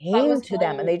just That came was to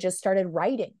them and whole they just started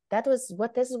writing. This is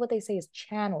what they say is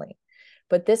channeling.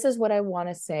 But this is what I want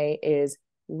to say is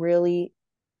really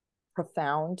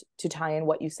profound, to tie in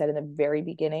what you said in the very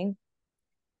beginning,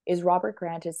 is Robert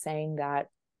Grant is saying that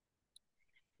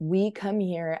we come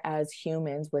here as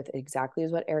humans with, exactly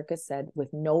as what Erica said,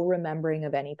 with no remembering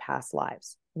of any past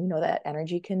lives. We know that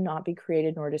energy cannot be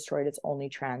created nor destroyed. It's only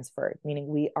transferred, meaning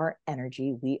we are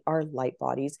energy, we are light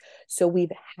bodies. So we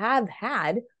have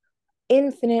had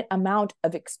infinite amount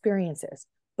of experiences.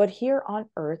 But here on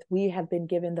earth, we have been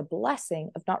given the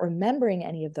blessing of not remembering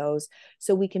any of those,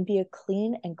 so we can be a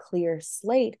clean and clear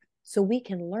slate, so we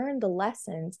can learn the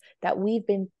lessons that we've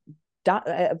been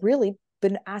really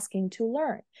been asking to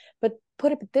learn. But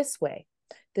put it this way,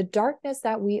 the darkness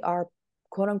that we are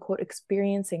quote unquote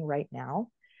experiencing right now,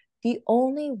 the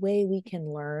only way we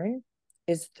can learn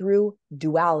is through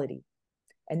duality.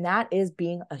 And that is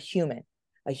being a human.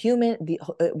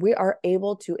 We are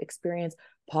able to experience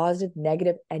positive,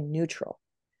 negative, and neutral.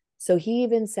 So he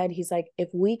even said, he's like, if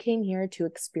we came here to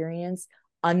experience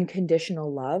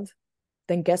unconditional love,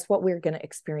 then guess what we're going to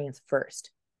experience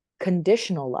first?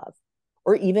 Conditional love.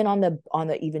 Or even on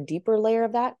the even deeper layer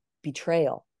of that,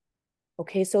 betrayal.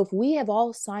 Okay, so if we have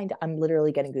all signed, I'm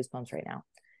literally getting goosebumps right now.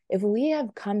 If we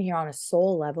have come here on a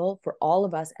soul level for all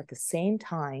of us at the same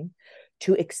time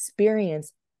to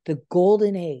experience the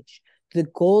golden age, the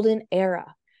golden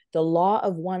era, the law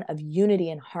of one, of unity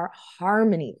and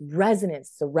harmony,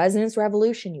 resonance, the resonance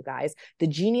revolution, you guys, the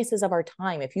geniuses of our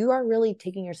time. If you are really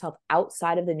taking yourself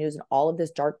outside of the news and all of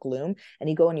this dark gloom, and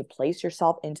you go and you place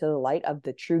yourself into the light of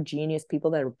the true genius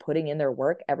people that are putting in their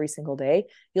work every single day,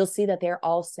 you'll see that they're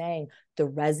all saying the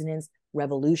resonance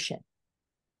revolution.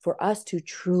 For us to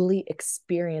truly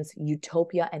experience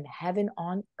utopia and heaven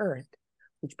on earth,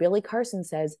 which Billy Carson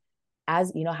says,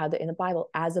 as you know how in the Bible,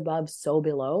 as above, so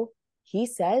below. he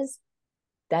says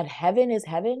that heaven is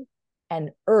heaven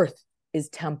and earth is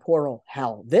temporal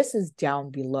hell. This is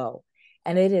down below.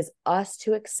 And it is us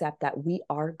to accept that we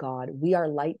are God. We are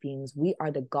light beings. We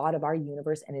are the God of our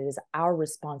universe. And it is our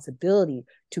responsibility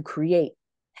to create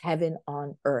heaven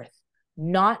on earth,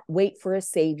 not wait for a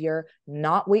savior,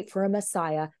 not wait for a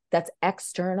Messiah that's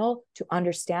external, to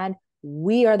understand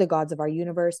we are the gods of our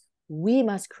universe. We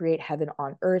must create heaven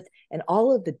on earth. And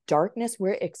all of the darkness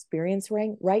we're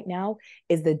experiencing right now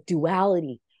is the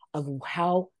duality of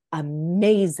how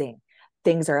amazing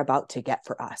things are about to get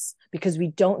for us, because we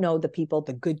don't know the people,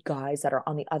 the good guys that are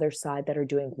on the other side that are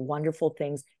doing wonderful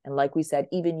things. And like we said,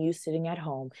 even you sitting at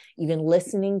home, even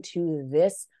listening to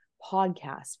this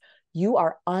podcast, you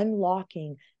are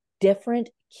unlocking different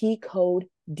key code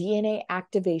DNA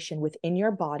activation within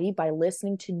your body by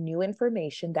listening to new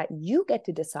information that you get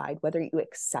to decide whether you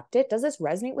accept it. Does this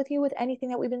resonate with you with anything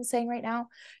that we've been saying right now?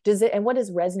 Does it, and what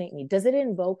does resonate mean? Does it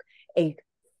invoke a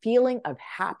feeling of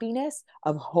happiness,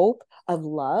 of hope, of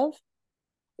love?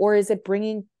 Or is it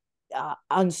bringing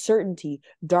uncertainty,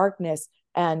 darkness,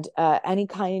 and any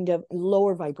kind of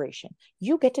lower vibration?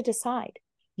 You get to decide.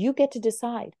 You get to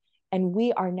decide. And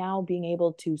we are now being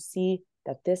able to see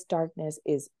that this darkness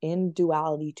is in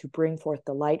duality to bring forth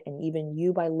the light. And even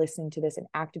you, by listening to this and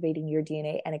activating your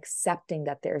DNA and accepting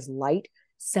that there's light,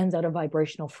 sends out a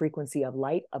vibrational frequency of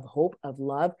light, of hope, of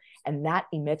love, and that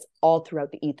emits all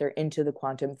throughout the ether into the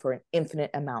quantum for an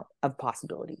infinite amount of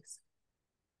possibilities.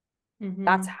 Mm-hmm.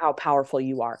 That's how powerful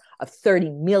you are, of 30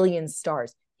 million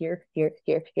stars. Here.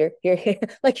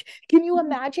 Like, can you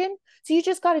imagine? So you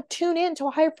just got to tune in to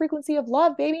a higher frequency of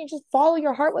love, baby, and just follow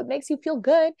your heart, what makes you feel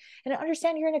good, and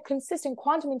understand you're in a consistent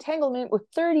quantum entanglement with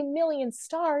 30 million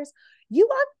stars. You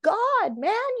are God,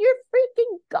 man. You're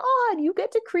freaking God. You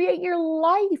get to create your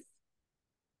life.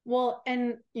 Well,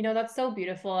 and that's so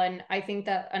beautiful. And I think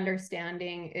that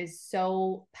understanding is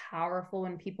so powerful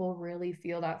when people really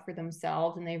feel that for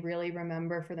themselves and they really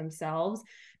remember for themselves,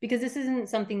 because this isn't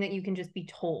something that you can just be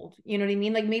told. You know what I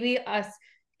mean? Like, maybe us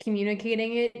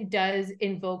communicating it does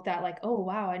invoke that, like, oh,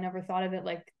 wow, I never thought of it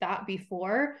like that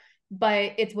before.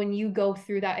 But it's when you go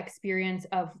through that experience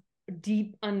of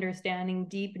deep understanding,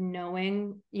 deep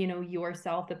knowing,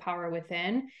 yourself, the power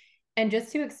within. And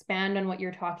just to expand on what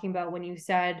you're talking about when you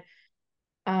said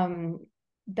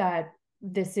that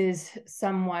this is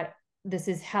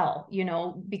hell,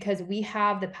 because we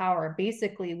have the power.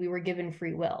 Basically, we were given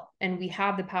free will and we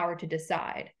have the power to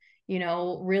decide,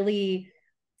 really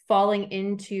falling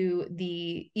into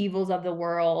the evils of the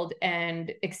world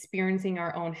and experiencing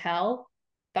our own hell.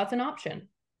 That's an option.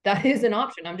 That is an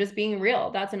option. I'm just being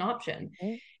real. That's an option.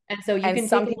 Mm-hmm. And so you can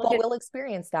some people will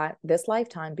experience that this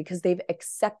lifetime because they've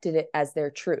accepted it as their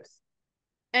truth.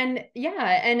 And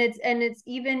yeah, and it's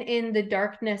even in the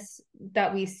darkness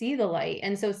that we see the light.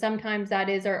 And so sometimes that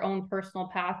is our own personal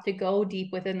path to go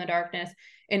deep within the darkness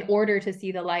in order to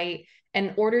see the light,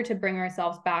 in order to bring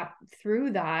ourselves back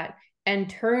through that and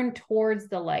turn towards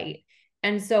the light.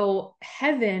 And so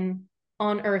heaven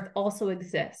on earth also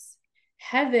exists.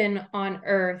 Heaven on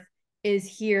earth is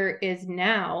here, is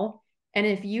now. And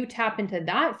if you tap into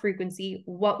that frequency,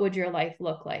 what would your life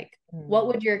look like? What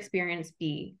would your experience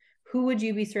be? Who would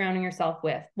you be surrounding yourself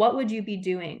with? What would you be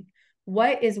doing?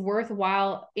 What is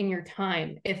worthwhile in your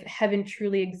time if heaven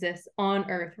truly exists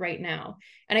on earth right now?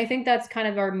 And I think that's kind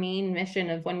of our main mission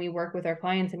of when we work with our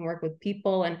clients and work with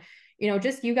people. And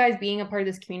just you guys being a part of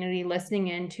this community, listening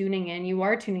in, tuning in, you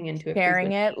are tuning into it.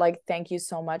 Sharing it. Like, thank you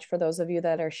so much for those of you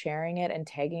that are sharing it and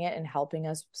tagging it and helping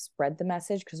us spread the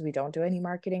message, because we don't do any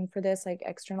marketing for this, like,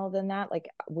 external than that. Like,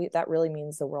 that really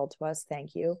means the world to us.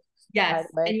 Thank you. Yes.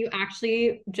 And you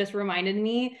actually just reminded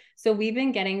me. So we've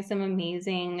been getting some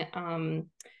amazing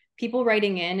people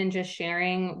writing in and just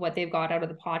sharing what they've got out of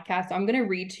the podcast. So I'm going to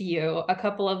read to you a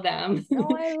couple of them.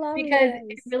 Oh, I love because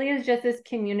this. It really is just this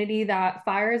community that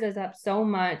fires us up so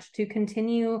much to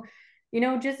continue,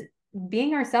 just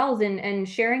being ourselves and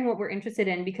sharing what we're interested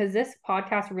in, because this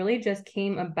podcast really just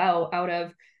came about out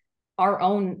of our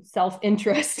own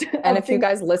self-interest. And if you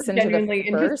guys listen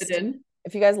to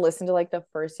if you guys listen to like the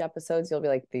first episodes, you'll be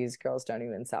like, these girls don't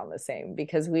even sound the same,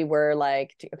 because we were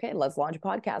like, okay, let's launch a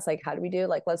podcast. Like, how do we do it?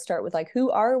 Like, let's start with like, who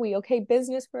are we? Okay,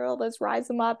 business world, let's rise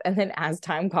them up. And then as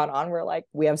time got on, we're like,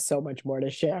 we have so much more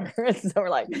to share. So we're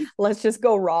like, let's just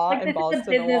go raw like, and balls to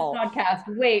the wall. Podcast.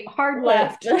 Wait, hard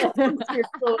left.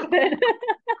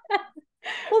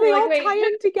 Well, they all tie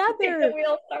in together.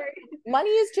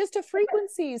 Money is just a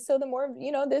frequency. So the more,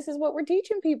 this is what we're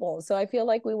teaching people. So I feel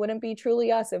like we wouldn't be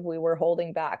truly us if we were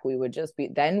holding back. We would just be,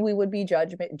 then we would be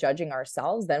judging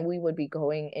ourselves. Then we would be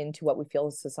going into what we feel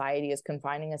society is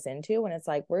confining us into. And it's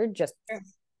like, we're just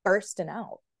bursting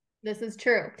out. This is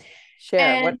true. Share.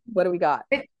 And What do we got?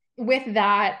 with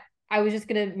that, I was just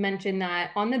going to mention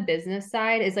that on the business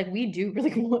side is like, we do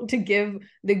really want to give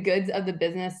the goods of the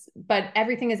business, but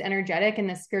everything is energetic, and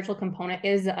the spiritual component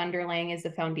is the underlying, is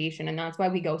the foundation. And that's why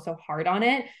we go so hard on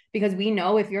it, because we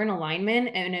know if you're in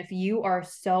alignment and if you are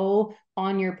so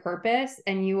on your purpose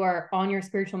and you are on your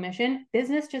spiritual mission,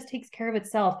 business just takes care of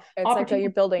itself. It's like you're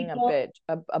building a bit.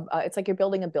 It's like you're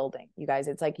building a building, you guys.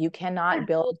 It's like you cannot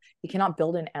build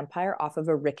an empire off of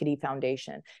a rickety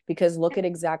foundation, because look at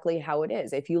exactly how it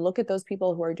is. If you look at those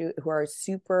people who are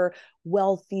super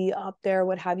wealthy up there,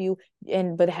 what have you,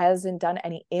 but hasn't done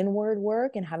any inward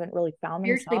work and haven't really found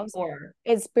themselves.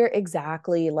 It's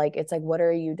exactly like, it's like, what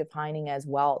are you defining as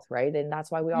wealth, right? And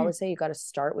that's why we always say you got to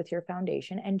start with your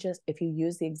foundation. And just, if you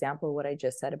use the example of what I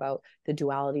just said about the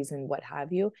dualities and what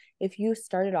have you, if you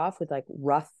started off with like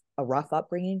a rough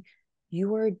upbringing, you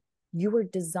were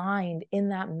designed in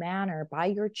that manner by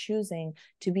your choosing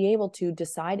to be able to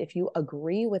decide if you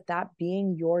agree with that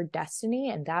being your destiny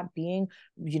and that being,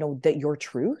 that your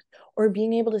truth, or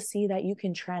being able to see that you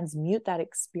can transmute that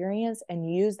experience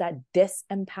and use that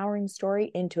disempowering story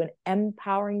into an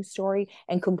empowering story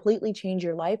and completely change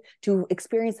your life to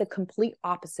experience the complete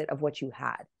opposite of what you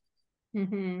had.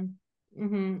 Mm-hmm.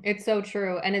 Mm-hmm. It's so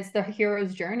true. And it's the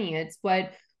hero's journey. It's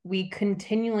what we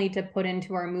continually to put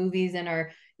into our movies and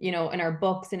our, in our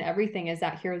books and everything, is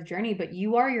that hero's journey. But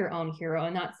you are your own hero.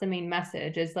 And that's the main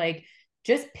message, is like,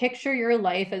 just picture your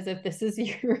life as if this is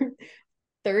your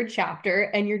third chapter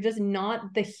and you're just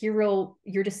not the hero.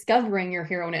 You're discovering your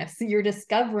hero-ness. You're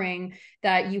discovering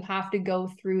that you have to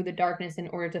go through the darkness in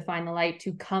order to find the light,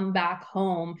 to come back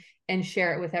home and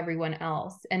share it with everyone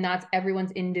else. And that's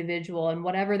everyone's individual, and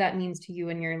whatever that means to you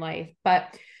in your life.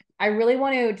 But I really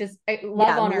want to just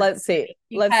love on let's hear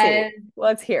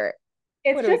it.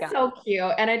 It's just so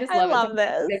cute. And I just love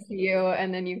it. This to you,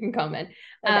 and then you can comment.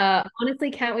 Okay.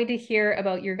 Honestly, can't wait to hear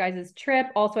about your guys' trip.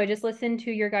 Also, I just listened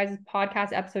to your guys' podcast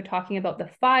episode talking about the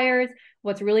fires,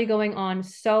 what's really going on.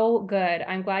 So good.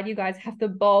 I'm glad you guys have the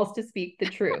balls to speak the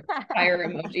truth. Fire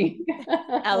emoji.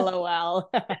 LOL.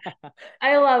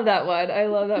 I love that one. I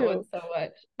love that one so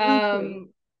much.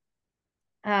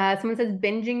 Someone says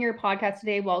binging your podcast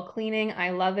today while cleaning. I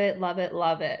love it, love it,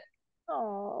 love it.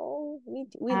 Oh, we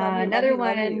love you. Another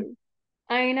love one. you.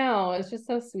 I know, it's just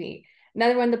so sweet.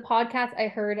 Another one, the podcast I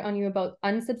heard on you about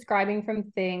unsubscribing from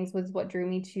things was what drew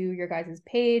me to your guys'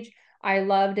 page. I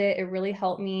loved it. It really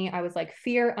helped me. I was like,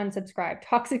 fear, unsubscribe,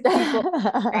 toxic people,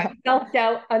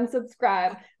 self-doubt,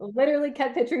 unsubscribe. Literally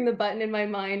kept picturing the button in my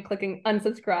mind, clicking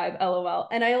unsubscribe, LOL.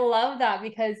 And I love that,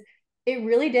 because it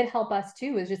really did help us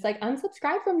too. It's just like,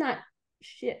 unsubscribe from that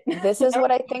shit. This is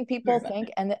what I think people think.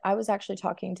 And I was actually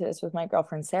talking to this with my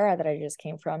girlfriend Sarah that I just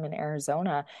came from in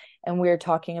Arizona, and we were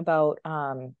talking about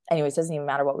anyways, doesn't even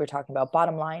matter what we we're talking about.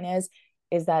 Bottom line is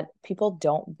that people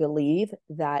don't believe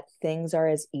that things are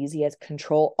as easy as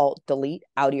Control Alt Delete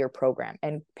out of your program.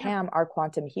 And Pam, our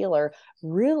quantum healer,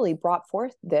 really brought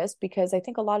forth this, because I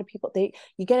think a lot of people,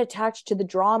 you get attached to the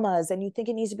dramas and you think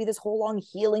it needs to be this whole long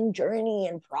healing journey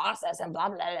and process and blah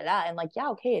blah blah blah. And like, yeah,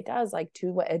 okay, it does, like,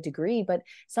 to a degree, but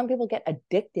some people get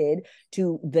addicted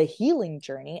to the healing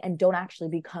journey and don't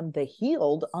actually become the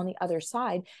healed on the other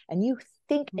side. And you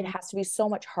think it has to be so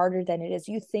much harder than it is.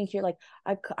 You think you're like,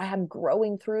 I am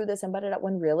growing through this, and but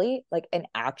when really, like, an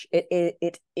action,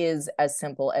 it is as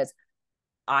simple as,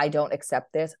 I don't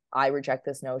accept this, I reject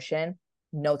this notion,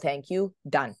 no thank you,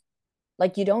 done.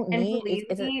 Like, you don't And need, believe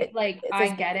me, like, I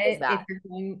get it.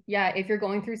 If you're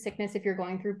going through sickness, if you're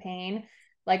going through pain,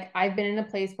 like, I've been in a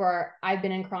place where I've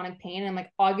been in chronic pain, and I'm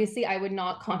like, obviously I would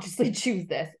not consciously choose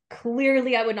this.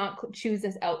 Clearly I would not choose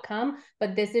this outcome,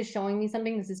 but this is showing me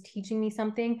something. This is teaching me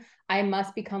something. I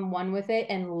must become one with it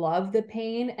and love the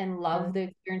pain and love the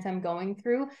experience I'm going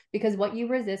through, because what you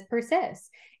resist persists.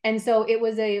 And so it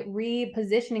was a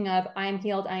repositioning of, I'm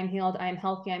healed, I'm healed, I'm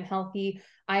healthy, I'm healthy,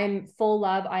 I am full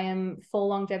love, I am full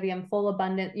longevity, I'm full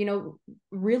abundant,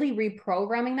 really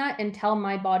reprogramming that until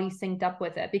my body synced up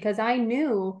with it, because I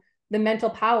knew the mental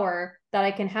power that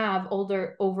I can have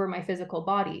over my physical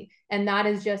body. And that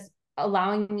is just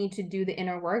allowing me to do the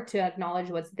inner work to acknowledge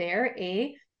what's there,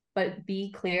 A, but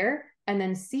be clear, and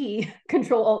then C,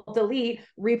 Control Alt Delete,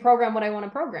 reprogram what I want to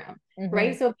program.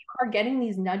 Right. So if you are getting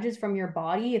these nudges from your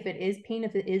body, if it is pain,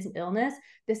 if it is illness,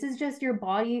 this is just your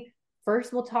body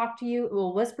first will talk to you, it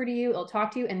will whisper to you, it'll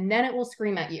talk to you, and then it will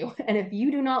scream at you. And if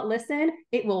you do not listen,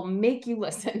 it will make you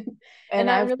listen. And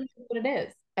that really is what it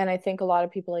is. And I think a lot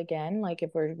of people, again, like,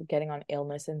 if we're getting on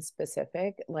illness in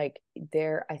specific, like,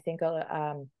 I think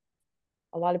a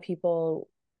lot of people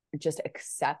just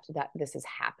accept that this is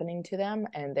happening to them,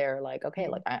 and they're like, okay,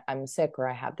 like I'm sick, or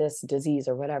I have this disease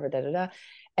or whatever,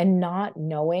 and not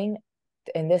knowing.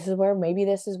 And this is where, maybe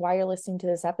this is why you're listening to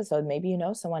this episode. Maybe you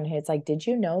know someone who, it's like, did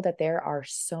you know that there are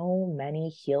so many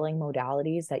healing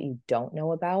modalities that you don't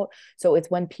know about? So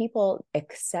it's when people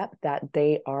accept that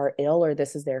they are ill or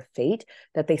this is their fate,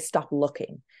 that they stop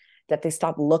looking,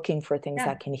 for things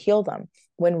that can heal them,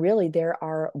 when really there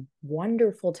are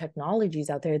wonderful technologies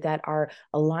out there that are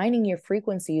aligning your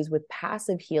frequencies with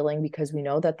passive healing, because we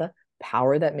know that the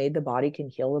power that made the body can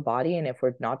heal the body. And if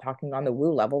we're not talking on the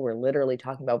woo level, we're literally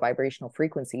talking about vibrational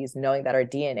frequencies, knowing that our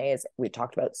DNA, is, we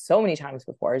talked about so many times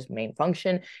before, is main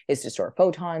function is to store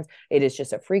photons. It is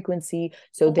just a frequency.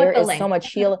 So there is so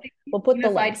much heal. We'll put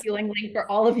the links. Healing link for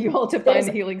all of you all to find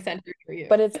the healing center for you.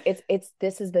 But it's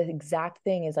this is the exact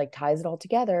thing, is like ties it all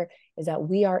together, is that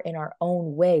we are in our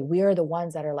own way. We are the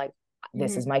ones that are like,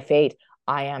 this is my fate.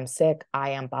 I am sick.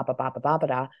 I am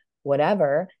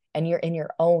whatever. And you're in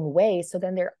your own way. So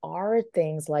then there are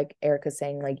things like Erica's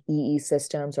saying, like EE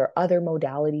systems or other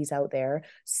modalities out there,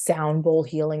 sound bowl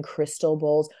healing, crystal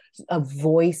bowls,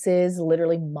 voices,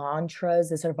 literally mantras,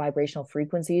 this are vibrational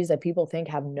frequencies that people think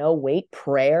have no weight,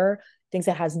 prayer, things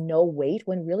that has no weight,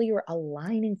 when really you're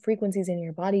aligning frequencies in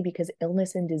your body, because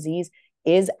illness and disease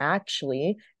is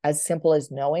actually as simple as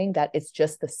knowing that it's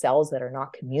just the cells that are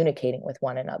not communicating with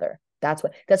one another. That's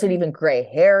what even gray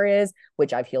hair is,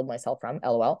 which I've healed myself from.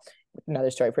 LOL.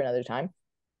 Another story for another time.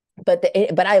 But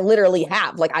I literally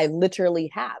have,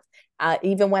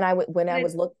 even when I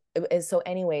was look. So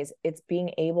anyways, it's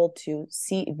being able to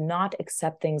see, not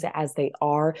accept things as they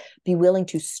are, be willing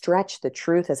to stretch the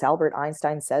truth. As Albert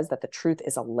Einstein says, that the truth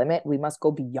is a limit. We must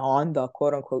go beyond the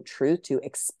quote unquote truth to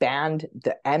expand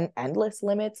the endless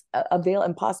limits avail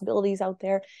and possibilities out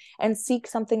there, and seek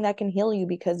something that can heal you,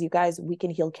 because you guys, we can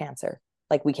heal cancer.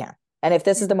 Like, we can. And if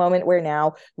this is the moment where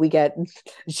now we get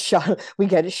shouted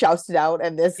out,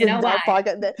 and this, you know why, why,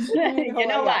 guys.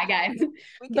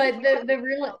 But the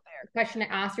real question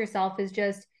to ask yourself is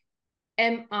just,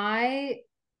 am I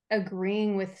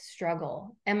agreeing with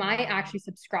struggle? Am I actually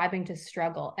subscribing to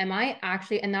struggle? Am I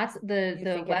actually, and that's the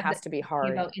web, it has to be hard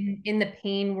about in the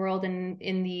pain world and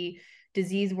in the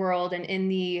disease world and in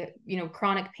the,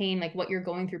 chronic pain, like what you're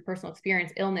going through, personal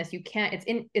experience, illness, you can't,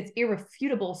 it's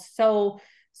irrefutable.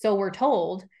 So we're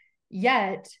told,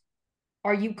 yet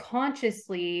are you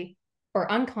consciously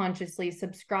or unconsciously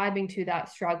subscribing to that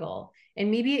struggle? And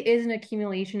maybe it is an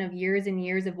accumulation of years and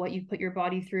years of what you've put your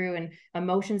body through, and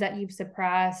emotions that you've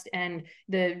suppressed, and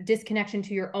the disconnection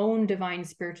to your own divine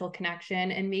spiritual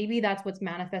connection. And maybe that's what's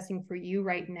manifesting for you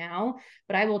right now.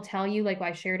 But I will tell you, like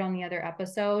I shared on the other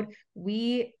episode,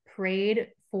 we prayed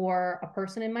for a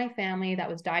person in my family that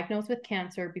was diagnosed with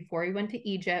cancer before we went to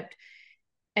Egypt.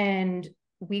 And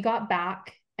we got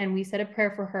back and we said a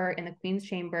prayer for her in the Queen's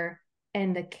Chamber,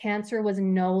 and the cancer was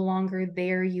no longer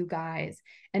there, you guys.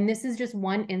 And this is just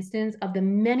one instance of the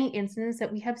many instances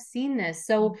that we have seen this.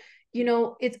 So,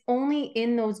 it's only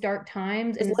in those dark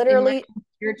times, and literally in my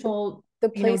spiritual the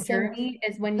place journey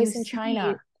is when you see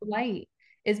China light,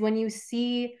 is when you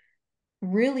see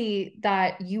really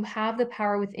that you have the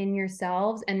power within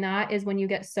yourselves. And that is when you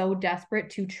get so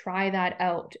desperate to try that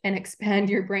out and expand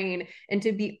your brain and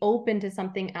to be open to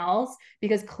something else,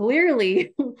 because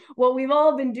clearly what we've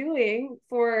all been doing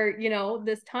for,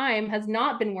 this time has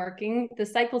not been working. The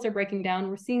cycles are breaking down.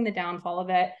 We're seeing the downfall of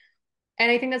it.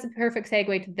 And I think that's a perfect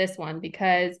segue to this one,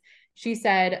 because she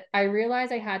said, I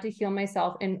realized I had to heal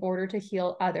myself in order to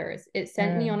heal others. It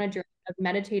sent me on a journey of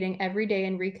meditating every day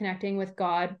and reconnecting with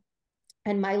God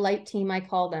and my light team, I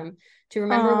call them, to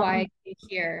remember why I came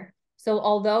here. So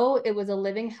although it was a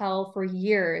living hell for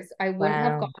years, I wouldn't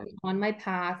have gotten on my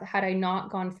path had I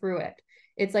not gone through it.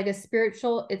 It's like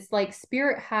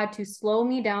spirit had to slow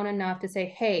me down enough to say,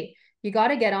 hey, you got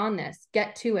to get on this,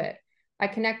 get to it. I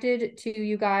connected to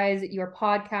you guys, your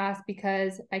podcast,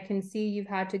 because I can see you've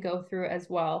had to go through it as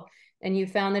well. And you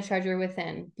found the treasure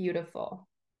within. Beautiful.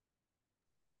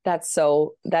 That's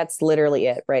literally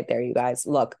it right there, you guys.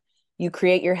 Look, you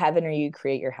create your heaven or you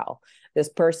create your hell. This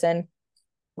person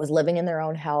was living in their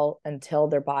own hell until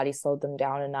their body slowed them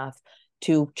down enough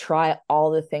to try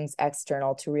all the things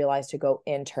external, to realize to go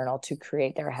internal, to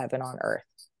create their heaven on earth.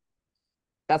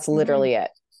 That's literally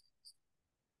it.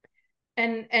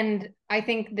 And I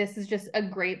think this is just a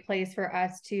great place for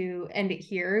us to end it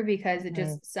here, because it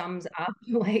just sums up,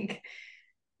 like,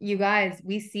 you guys,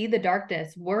 we see the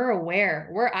darkness. We're aware.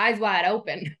 We're eyes wide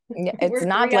open. It's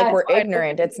not like we're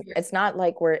ignorant. It's not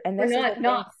like we're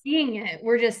not seeing it.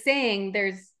 We're just saying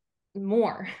there's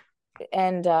more.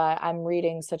 And I'm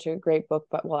reading such a great book,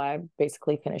 but I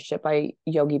basically finished it, by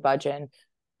Yogi Bhajan.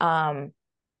 Um,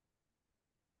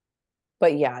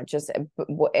 but yeah, just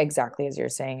exactly as you're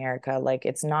saying, Erica, like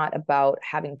it's not about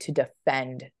having to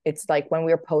defend. It's like when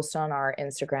we're post on our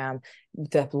Instagram,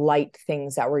 the light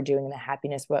things that we're doing, the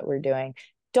happiness, what we're doing.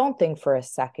 Don't think for a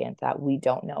second that we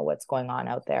don't know what's going on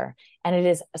out there. And it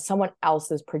is someone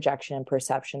else's projection and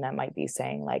perception that might be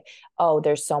saying, like, oh,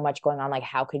 there's so much going on. Like,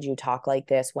 how could you talk like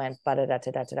this when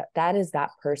that is that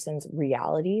person's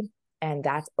reality. And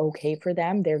that's okay for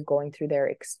them. They're going through their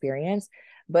experience,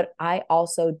 but I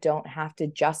also don't have to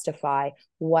justify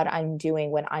what I'm doing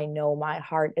when I know my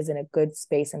heart is in a good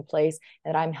space and place,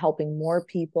 and I'm helping more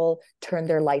people turn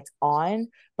their lights on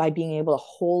by being able to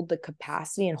hold the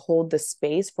capacity and hold the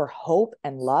space for hope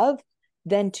and love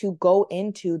than to go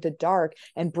into the dark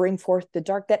and bring forth the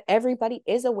dark that everybody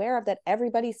is aware of, that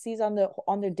everybody sees on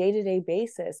their day-to-day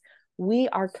basis. We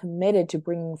are committed to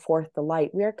bringing forth the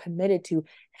light. We are committed to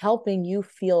helping you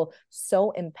feel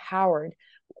so empowered.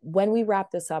 When we wrap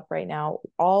this up right now,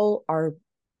 all our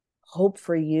hope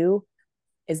for you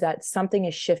is that something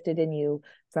is shifted in you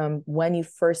from when you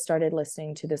first started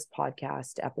listening to this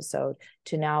podcast episode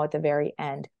to now at the very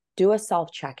end. Do a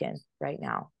self check-in right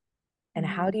now. And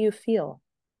how do you feel?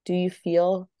 Do you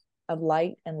feel of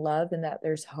light and love and that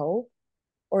there's hope?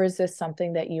 Or is this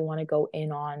something that you want to go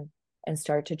in on and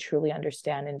start to truly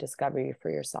understand and discover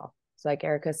for yourself? So like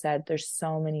Erica said, there's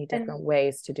so many different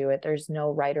ways to do it. There's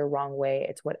no right or wrong way.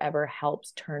 It's whatever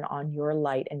helps turn on your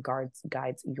light and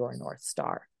guides your North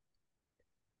Star.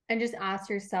 And just ask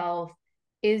yourself,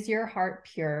 is your heart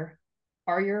pure?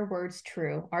 Are your words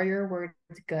true? Are your words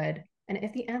good? And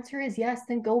if the answer is yes,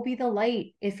 then go be the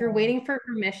light. If you're waiting for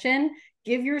permission,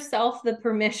 give yourself the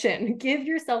permission. Give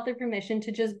yourself the permission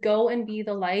to just go and be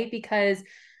the light, because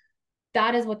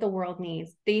that is what the world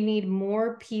needs. They need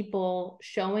more people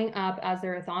showing up as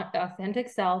their authentic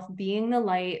self, being the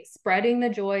light, spreading the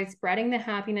joy, spreading the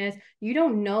happiness. You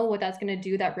don't know what that's going to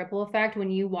do, that ripple effect,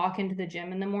 when you walk into the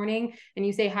gym in the morning and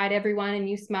you say hi to everyone and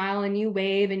you smile and you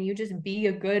wave and you just be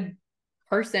a good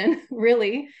person,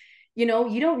 really. You know,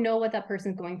 you don't know what that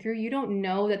person's going through. You don't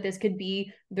know that this could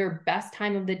be their best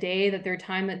time of the day, that their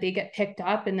time that they get picked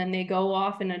up and then they go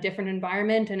off in a different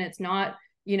environment and it's not,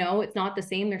 you know, it's not the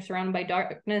same. They're surrounded by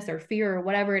darkness or fear or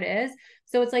whatever it is.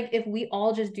 So it's like, if we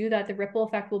all just do that, the ripple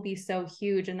effect will be so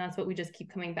huge. And that's what we just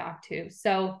keep coming back to.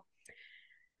 So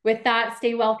with that,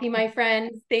 stay wealthy, my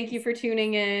friends. Thank you for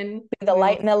tuning in. Be the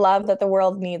light and the love that the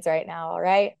world needs right now. All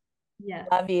right. Yes.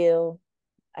 Love you.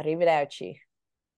 Arrivederci.